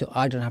for me so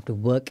I don't have to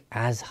work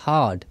as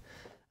hard?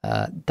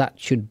 That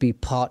should be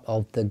part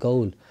of the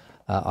goal,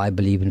 I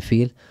believe and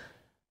feel.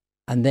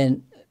 And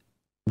then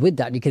with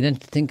that, you can then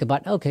think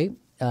about, okay,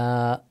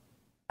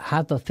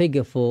 have a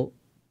figure for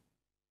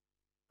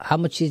how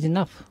much is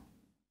enough.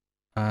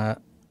 And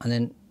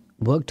then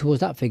work towards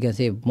that figure and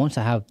say, once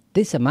I have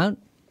this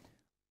amount,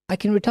 I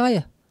can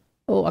retire.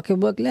 Or I can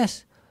work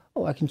less.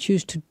 Or I can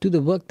choose to do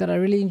the work that I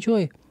really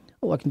enjoy.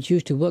 Or I can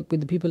choose to work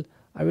with the people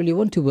I really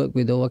want to work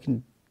with. Or I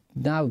can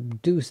now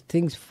do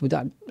things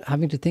without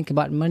having to think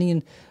about money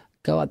and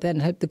go out there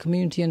and help the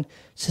community and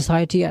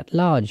society at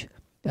large.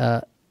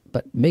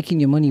 But making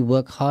your money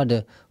work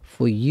harder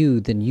for you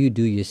than you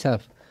do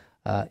yourself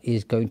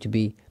is going to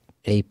be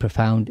a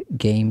profound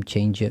game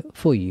changer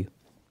for you.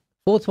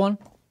 Fourth one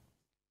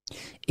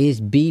is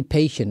be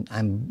patient.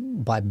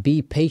 And by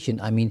be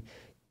patient, I mean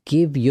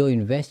give your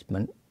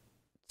investments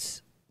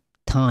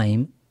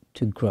time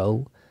to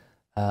grow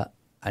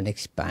and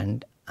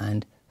expand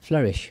and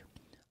flourish.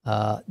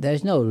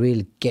 There's no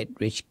real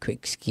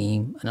get-rich-quick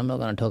scheme, and I'm not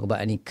going to talk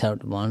about any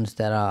current ones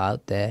that are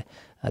out there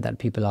that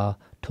people are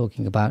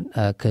talking about,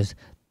 because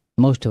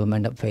most of them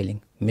end up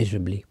failing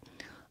miserably.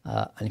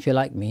 And if you're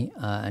like me,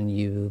 and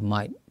you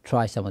might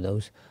try some of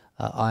those,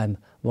 I'm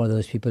one of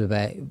those people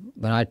where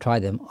when I try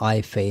them,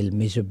 I fail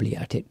miserably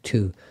at it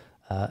too.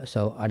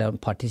 So I don't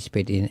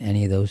participate in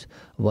any of those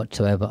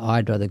whatsoever.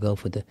 I'd rather go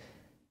for the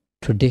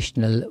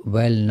traditional,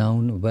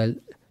 well-known,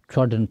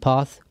 well-trodden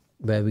path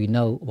where we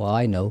know, well,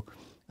 I know,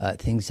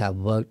 things have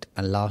worked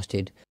and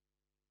lasted.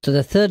 So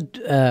the third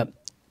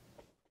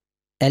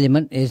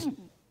element is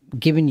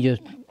giving your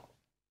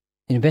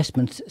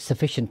investments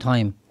sufficient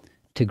time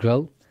to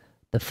grow.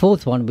 The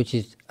fourth one, which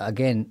is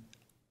again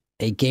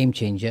a game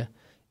changer,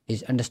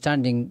 is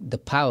understanding the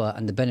power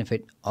and the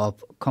benefit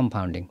of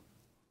compounding.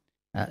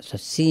 So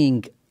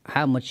seeing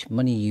how much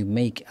money you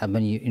make and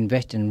when you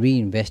invest and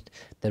reinvest,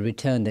 the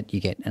return that you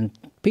get. And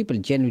people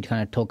generally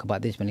kind of talk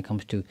about this when it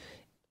comes to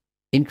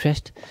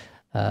interest.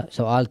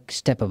 So I'll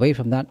step away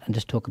from that and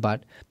just talk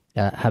about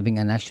having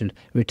an actual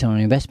return on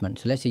investment.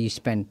 So let's say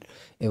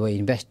you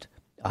invest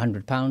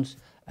 £100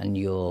 and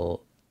your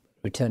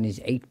return is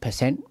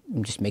 8%.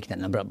 I'm just making that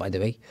number up, by the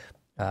way.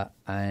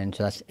 And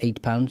so that's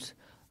 £8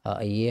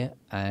 a year.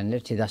 And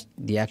let's say that's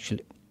the actual,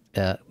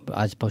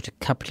 as opposed to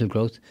capital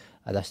growth,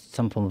 that's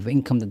some form of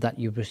income that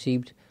you've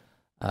received.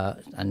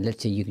 And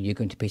let's say you're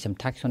going to pay some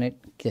tax on it.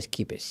 Just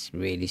keep it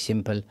really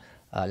simple.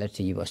 Let's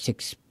say you've got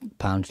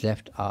 £6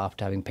 left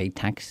after having paid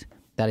tax.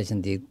 That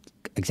isn't the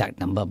exact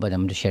number, but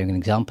I'm just sharing an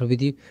example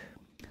with you.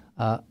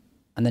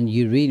 And then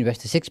you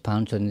reinvest the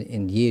 £6. So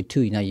in year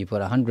two, now you've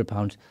got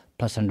 £100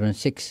 plus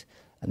 106.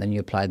 And then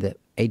you apply the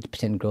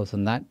 8% growth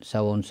on that,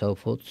 so on and so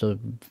forth. So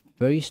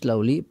very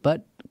slowly,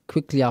 but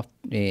quickly, after,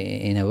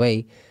 in a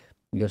way,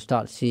 you'll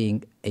start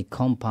seeing a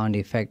compound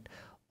effect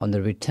on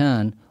the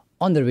return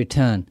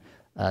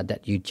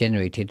that you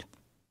generated.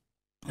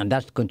 And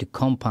that's going to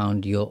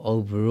compound your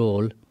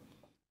overall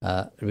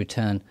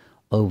return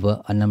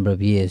over a number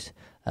of years.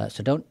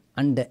 So don't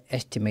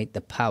underestimate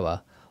the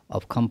power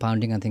of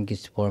compounding. I think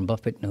it's Warren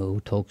Buffett who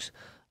talks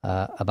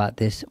about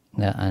this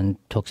and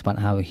talks about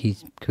how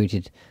he's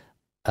created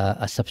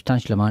a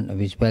substantial amount of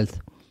his wealth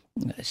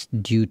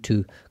due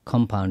to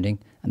compounding,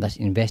 and that's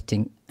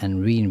investing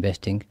and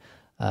reinvesting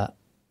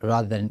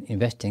rather than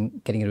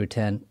investing, getting a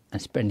return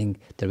and spending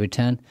the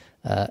return.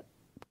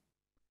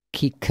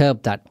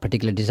 Curb that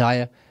particular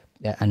desire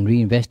and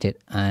reinvest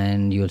it,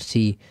 and you'll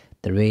see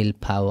the real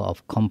power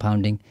of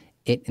compounding.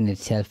 It in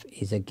itself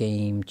is a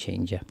game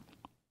changer.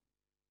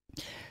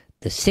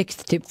 The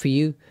sixth tip for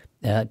you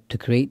to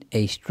create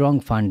a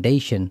strong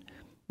foundation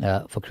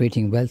for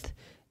creating wealth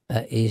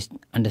is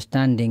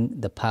understanding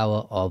the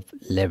power of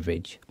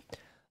leverage.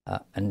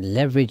 And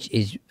leverage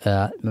is,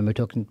 when we're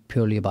talking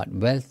purely about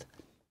wealth,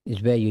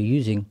 is where you're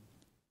using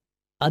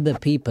other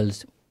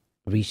people's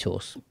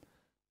resource.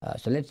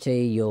 So let's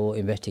say you're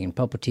investing in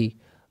property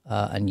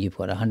and you've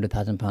got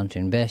 £100,000 to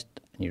invest,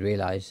 and you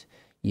realise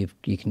you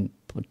can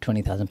put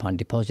 £20,000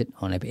 deposit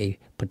on a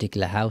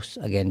particular house.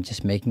 Again,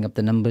 just making up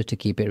the numbers to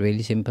keep it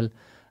really simple.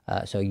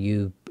 So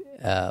you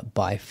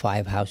buy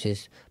 5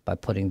 houses by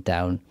putting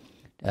down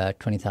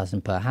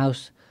 20,000 per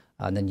house,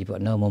 and then you've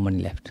got no more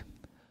money left,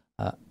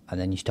 and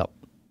then you stop.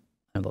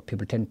 And what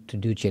people tend to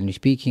do, generally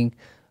speaking,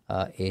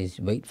 is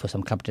wait for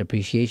some capital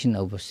appreciation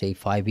over, say,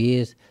 5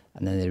 years,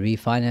 and then they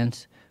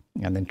refinance,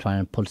 and then try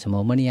and pull some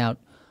more money out,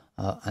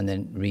 and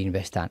then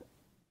reinvest that.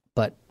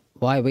 But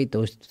why wait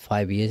those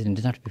 5 years? And it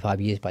doesn't have to be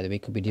 5 years, by the way,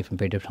 it could be a different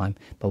period of time,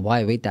 but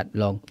why wait that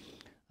long?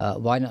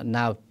 Why not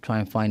now try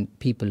and find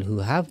people who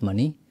have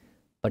money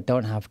but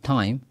don't have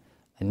time,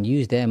 and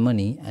use their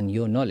money and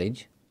your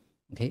knowledge,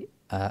 okay,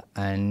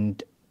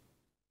 and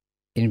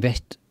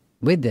invest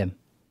with them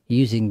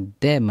using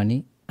their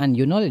money and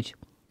your knowledge.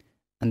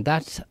 And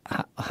that's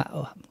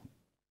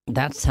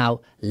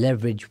how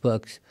leverage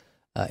works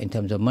in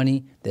terms of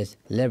money. There's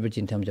leverage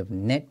in terms of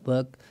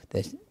network.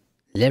 There's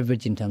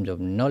leverage in terms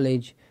of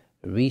knowledge,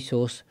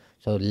 resource.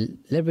 So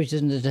leverage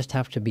doesn't just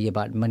have to be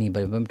about money,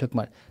 but when we're talking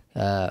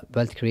about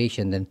wealth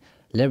creation, then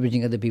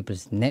leveraging other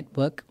people's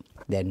network,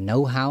 their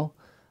know-how,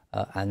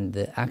 and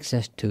the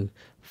access to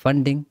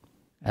funding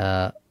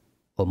or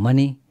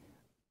money,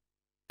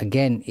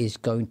 again, is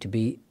going to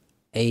be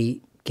a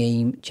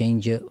game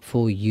changer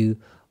for you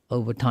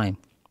over time.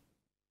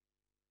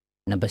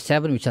 Number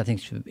 7, which I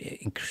think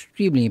is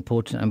extremely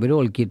important, and we're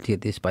all guilty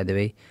of this, by the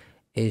way,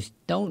 is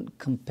don't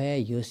compare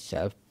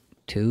yourself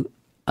to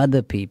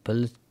other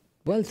people's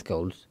wealth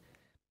goals,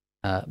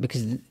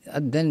 because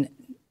then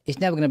it's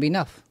never going to be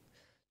enough.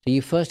 So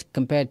you first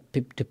compare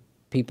to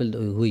people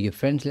who are your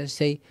friends, let's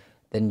say,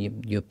 then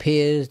your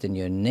peers, then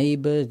your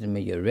neighbors, then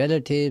maybe your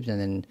relatives, and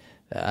then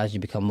as you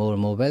become more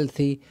and more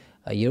wealthy,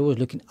 you're always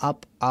looking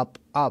up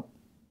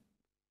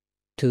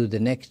to the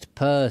next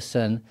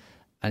person,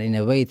 and in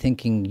a way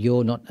thinking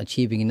you're not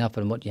achieving enough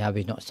and what you have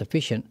is not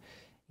sufficient.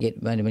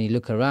 Yet when you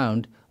look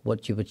around,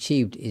 what you've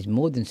achieved is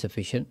more than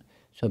sufficient.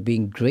 So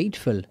being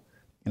grateful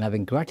and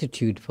having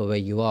gratitude for where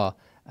you are,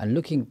 and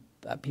looking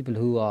at people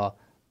who are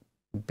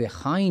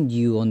behind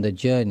you on the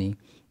journey,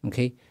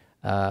 okay,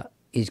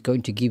 is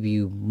going to give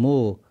you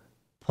more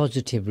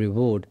positive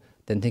reward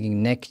than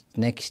thinking next,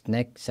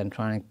 and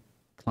trying to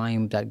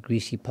climb that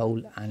greasy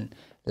pole and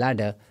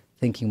ladder,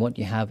 thinking what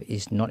you have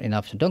is not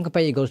enough. So don't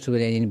compare your goals to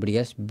anybody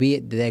else, be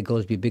it their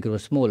goals be bigger or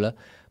smaller.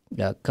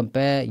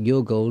 Compare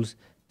your goals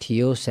to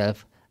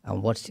yourself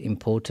and what's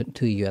important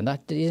to you. And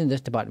that isn't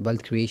just about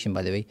wealth creation,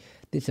 by the way.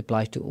 This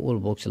applies to all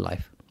walks of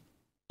life.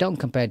 Don't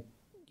compare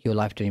your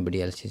life to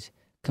anybody else's.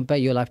 Compare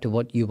your life to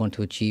what you want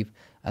to achieve,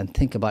 and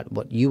think about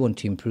what you want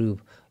to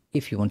improve,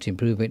 if you want to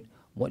improve it,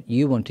 what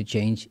you want to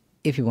change,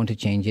 if you want to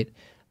change it,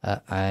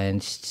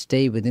 and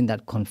stay within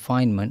that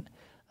confinement.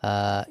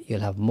 You'll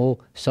have more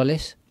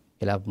solace,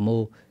 you'll have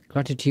more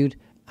gratitude,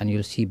 and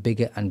you'll see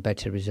bigger and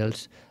better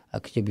results,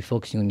 because you'll be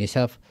focusing on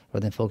yourself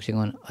rather than focusing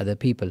on other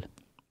people.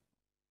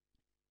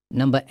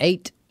 Number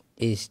 8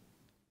 is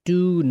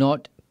do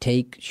not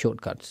take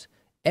shortcuts.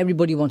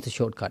 Everybody wants a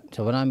shortcut.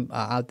 So when I'm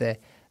out there,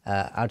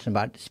 out and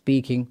about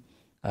speaking,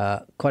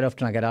 quite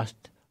often I get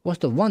asked, what's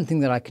the one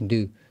thing that I can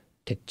do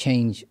to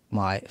change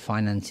my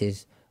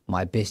finances,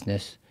 my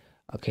business,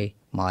 okay,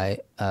 my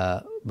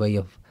way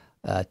of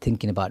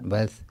thinking about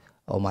wealth,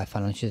 or my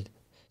financial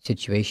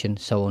situation,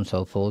 so on and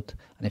so forth.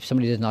 And if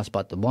somebody doesn't ask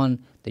about the one,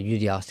 they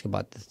usually ask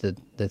about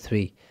the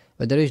 3.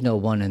 But there is no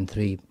 1 and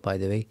 3, by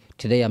the way.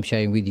 Today I'm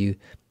sharing with you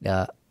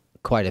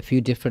quite a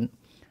few different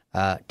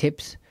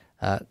tips,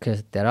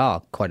 because there are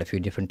quite a few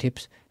different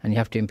tips, and you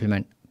have to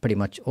implement pretty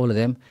much all of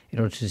them in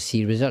order to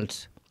see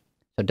results.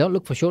 So don't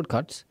look for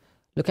shortcuts.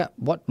 Look at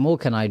what more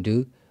can I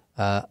do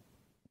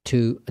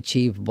to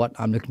achieve what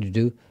I'm looking to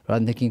do, rather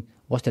than thinking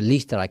what's the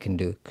least that I can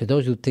do. Because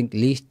those who think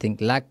least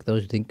think lack,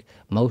 those who think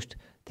most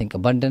think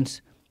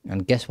abundance.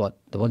 And guess what?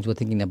 The ones who are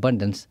thinking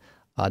abundance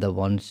are the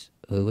ones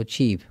who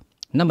achieve.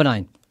 Number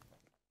 9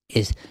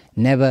 is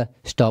never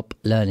stop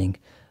learning.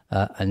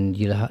 And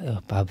you'll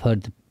have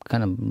heard the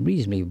kind of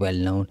reasonably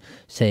well-known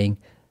saying,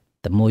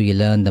 the more you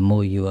learn, the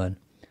more you earn.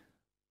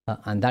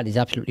 And that is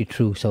absolutely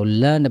true. So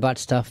learn about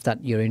stuff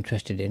that you're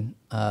interested in.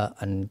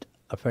 And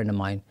a friend of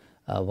mine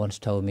once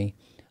told me,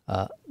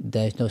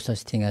 there's no such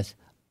thing as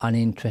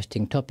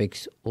uninteresting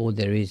topics. All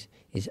there is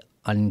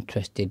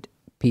uninterested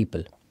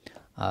people.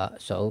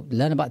 So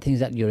learn about things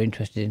that you're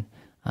interested in,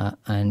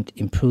 and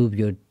improve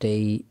your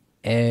day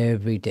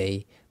every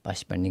day by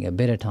spending a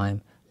bit of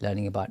time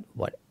learning about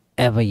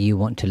whatever you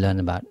want to learn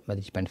about.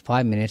 Whether you spend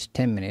 5 minutes,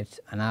 10 minutes,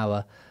 an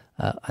hour,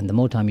 and the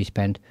more time you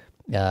spend,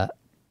 the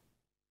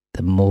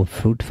more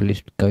fruitful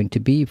it's going to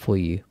be for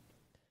you.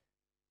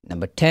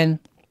 Number 10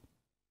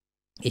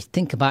 is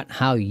think about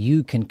how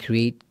you can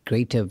create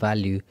greater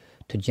value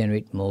to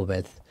generate more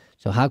wealth.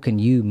 So how can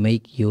you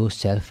make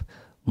yourself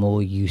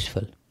more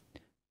useful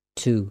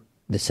to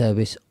the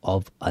service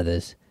of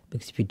others?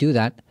 Because if you do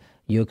that,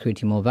 you're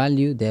creating more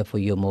value, therefore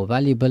you're more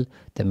valuable.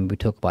 Then when we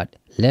talk about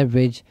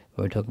leverage,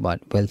 when we talk about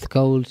wealth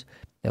goals,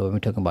 then when we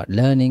talk about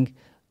learning,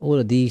 all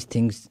of these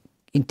things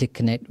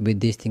interconnect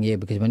with this thing here,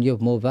 because when you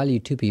have more value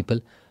to people,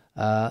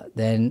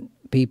 then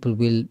people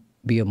will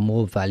be of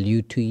more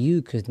value to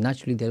you, because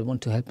naturally they'll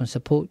want to help and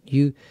support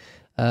you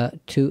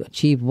to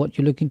achieve what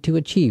you're looking to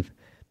achieve.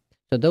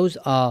 So those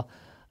are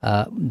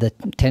the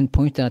 10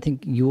 points that I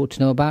think you ought to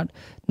know about.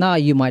 Now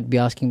you might be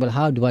asking, well,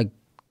 how do I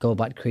go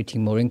about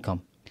creating more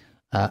income?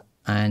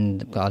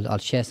 And I'll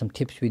share some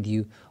tips with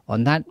you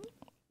on that.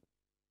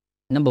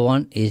 Number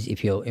one is,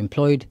 if you're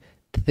employed,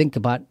 think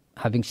about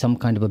having some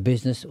kind of a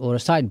business or a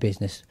side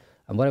business.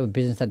 And whatever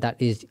business that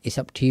is, it's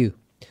up to you.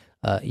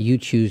 You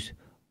choose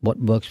what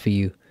works for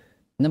you.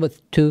 Number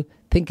two,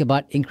 think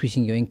about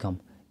increasing your income,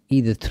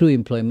 either through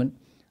employment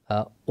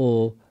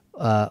or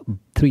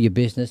through your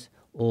business,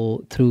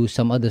 or through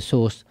some other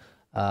source,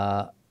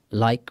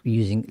 like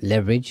using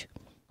leverage,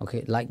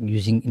 like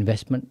using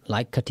investment,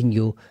 like cutting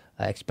your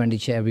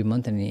expenditure every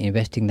month and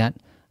investing that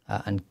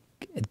and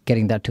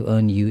getting that to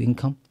earn you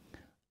income.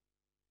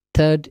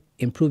 Third,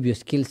 improve your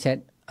skill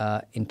set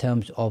in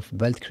terms of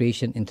wealth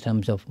creation, in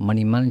terms of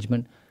money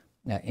management,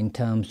 in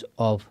terms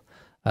of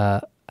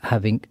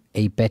having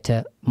a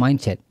better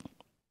mindset.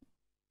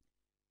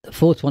 The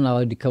fourth one I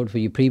already covered for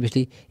you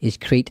previously is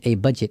create a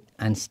budget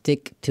and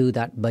stick to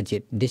that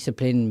budget.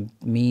 Discipline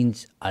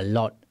means a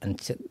lot, and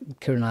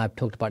Kieran and I have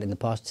talked about in the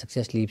past,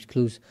 success leaves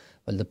clues.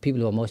 Well, the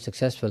people who are most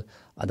successful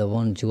are the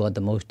ones who are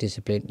the most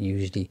disciplined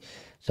usually.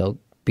 So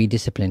be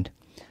disciplined.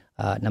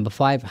 Number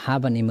 5,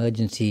 have an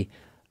emergency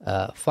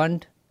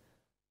fund,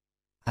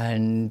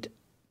 and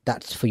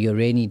that's for your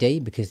rainy day,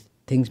 because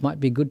things might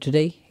be good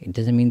today. It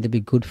doesn't mean they'll be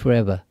good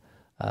forever.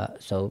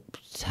 So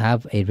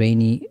have a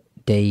rainy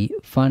day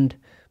fund.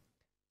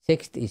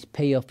 6th is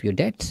pay off your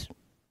debts,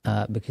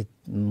 because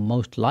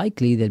most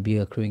likely they'll be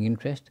accruing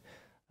interest.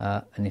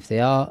 And if they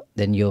are,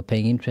 then you're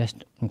paying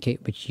interest,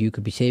 which you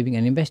could be saving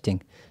and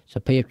investing. So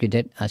pay off your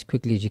debt as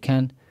quickly as you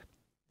can.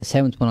 The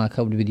 7th one I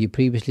covered with you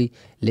previously,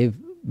 live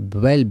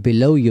well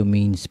below your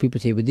means.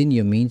 People say within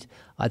your means.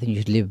 I think you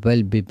should live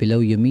well below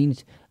your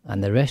means,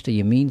 and the rest of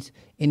your means,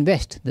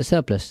 invest the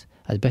surplus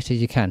as best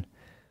as you can.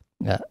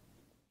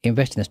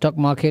 Invest in the stock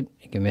market,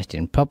 you can invest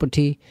in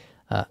property,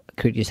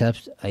 create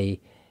yourself a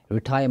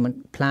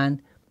retirement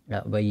plan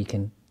where you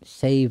can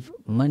save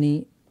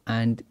money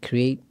and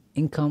create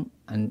income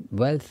and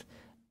wealth,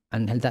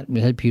 and that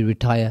will help you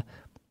retire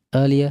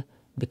earlier.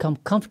 Become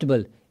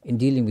comfortable in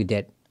dealing with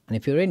debt, and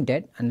if you're in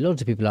debt, and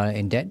loads of people are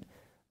in debt,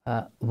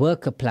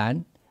 work a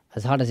plan,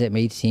 as hard as it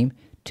may seem,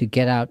 to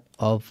get out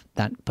of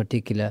that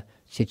particular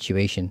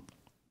situation,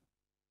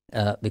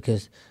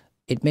 because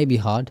it may be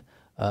hard,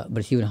 but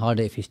it's even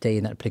harder if you stay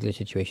in that particular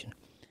situation.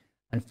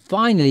 And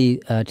finally,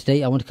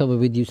 today I want to cover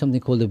with you something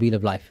called the Wheel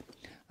of Life.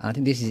 And I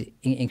think this is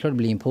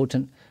incredibly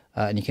important,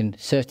 and you can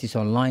search this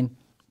online.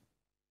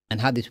 And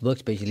how this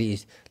works basically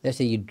is, let's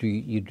say you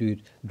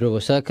draw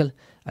a circle,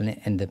 and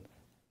in the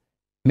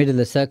middle of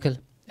the circle,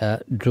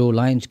 draw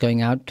lines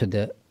going out to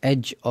the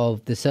edge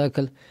of the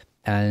circle,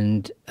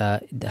 and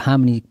how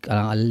many,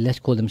 let's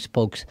call them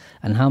spokes,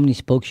 and how many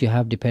spokes you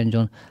have depends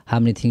on how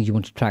many things you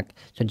want to track.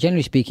 So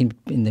generally speaking,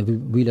 in the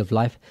Wheel of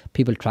Life,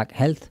 people track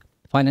health,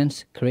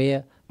 finance,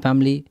 career,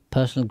 family,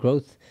 personal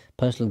growth,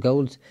 personal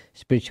goals,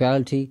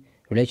 spirituality,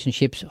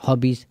 relationships,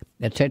 hobbies,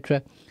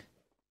 etc.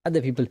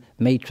 Other people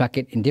may track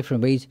it in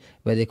different ways,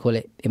 where they call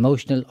it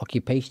emotional,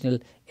 occupational,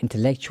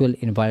 intellectual,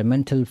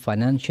 environmental,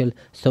 financial,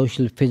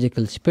 social,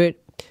 physical,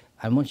 spirit.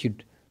 And once you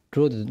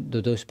draw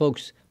those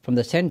spokes from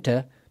the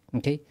center,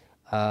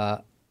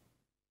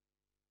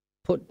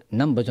 put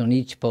numbers on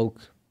each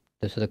spoke.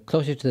 So the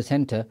closest to the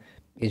center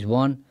is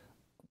 1,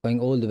 going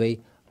all the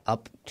way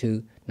up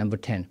to number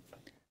 10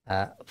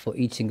 for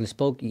each single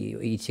spoke,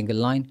 each single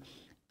line.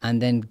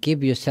 And then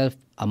give yourself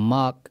a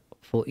mark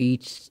for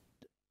each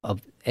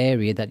of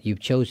area that you've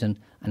chosen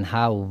and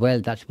how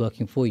well that's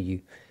working for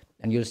you.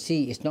 And you'll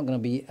see it's not going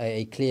to be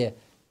a clear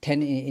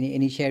 10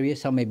 in each area.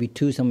 Some may be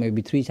 2, some may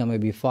be 3, some may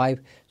be 5.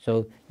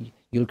 So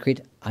you'll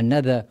create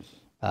another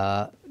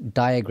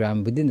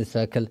diagram within the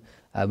circle,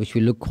 which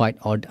will look quite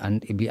odd,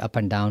 and it'll be up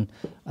and down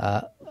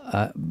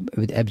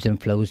with ebbs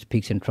and flows,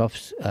 peaks and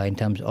troughs in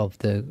terms of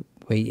the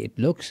way it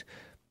looks.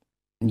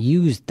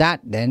 Use that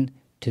then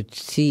to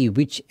see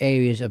which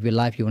areas of your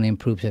life you want to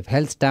improve. So if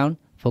health's down,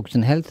 focus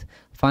on health.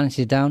 Finance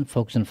is down,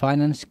 focus on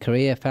finance.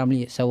 Career,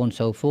 family, so on and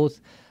so forth.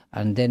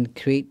 and then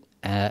create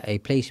a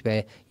place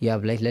where you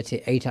have, like, let's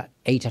say 8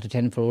 out of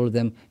 10 for all of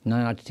them,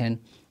 9 out of 10,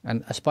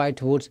 and aspire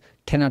towards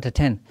 10 out of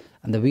 10.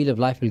 And the wheel of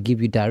life will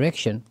give you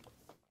direction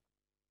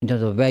in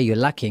terms of where you're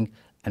lacking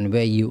and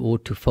where you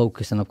ought to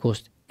focus. And of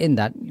course, in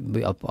that,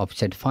 I've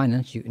said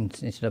finance,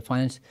 instead of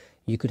finance,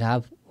 you could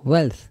have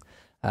wealth.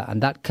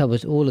 And that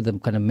covers all of the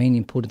kind of main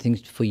important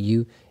things for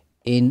you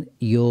in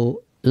your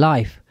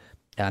life.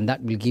 And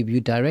that will give you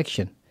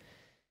direction.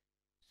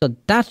 So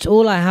that's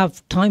all I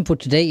have time for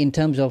today in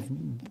terms of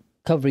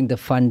covering the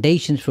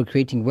foundations for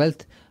creating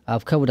wealth.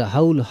 I've covered a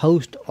whole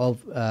host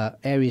of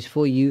areas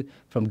for you,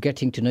 from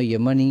getting to know your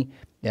money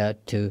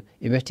to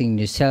investing in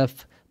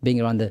yourself,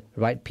 being around the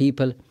right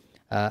people,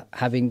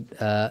 having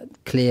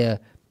clear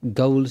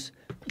goals.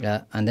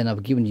 And then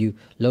I've given you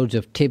loads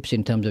of tips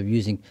in terms of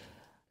using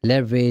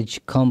leverage,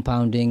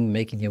 compounding,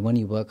 making your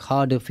money work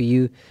harder for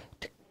you,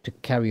 to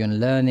carry on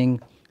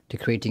learning, to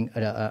creating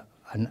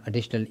an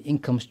additional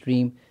income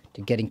stream,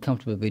 to getting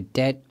comfortable with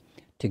debt,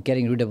 to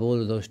getting rid of all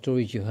of those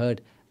stories you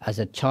heard as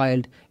a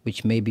child,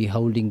 which may be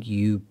holding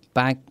you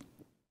back,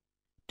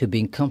 to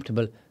being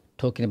comfortable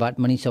talking about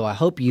money. So I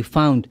hope you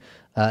found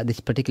this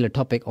particular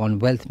topic on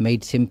Wealth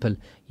Made Simple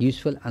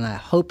useful, and I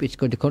hope it's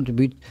going to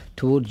contribute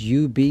towards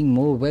you being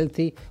more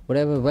wealthy,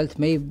 whatever wealth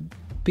may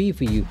be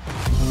for you.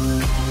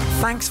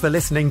 Thanks for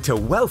listening to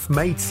Wealth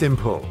Made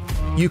Simple.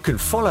 You can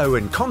follow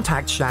and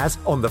contact Shaz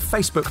on the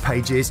Facebook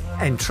pages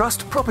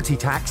Entrust Property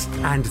Tax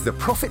and The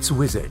Profits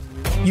Wizard.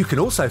 You can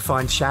also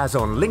find Shaz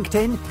on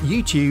LinkedIn,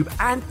 YouTube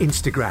and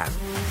Instagram.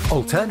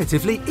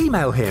 Alternatively,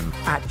 email him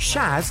at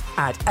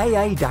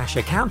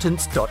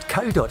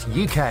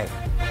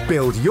shaz@aa-accountants.co.uk.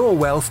 Build your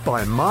wealth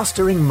by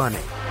mastering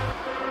money.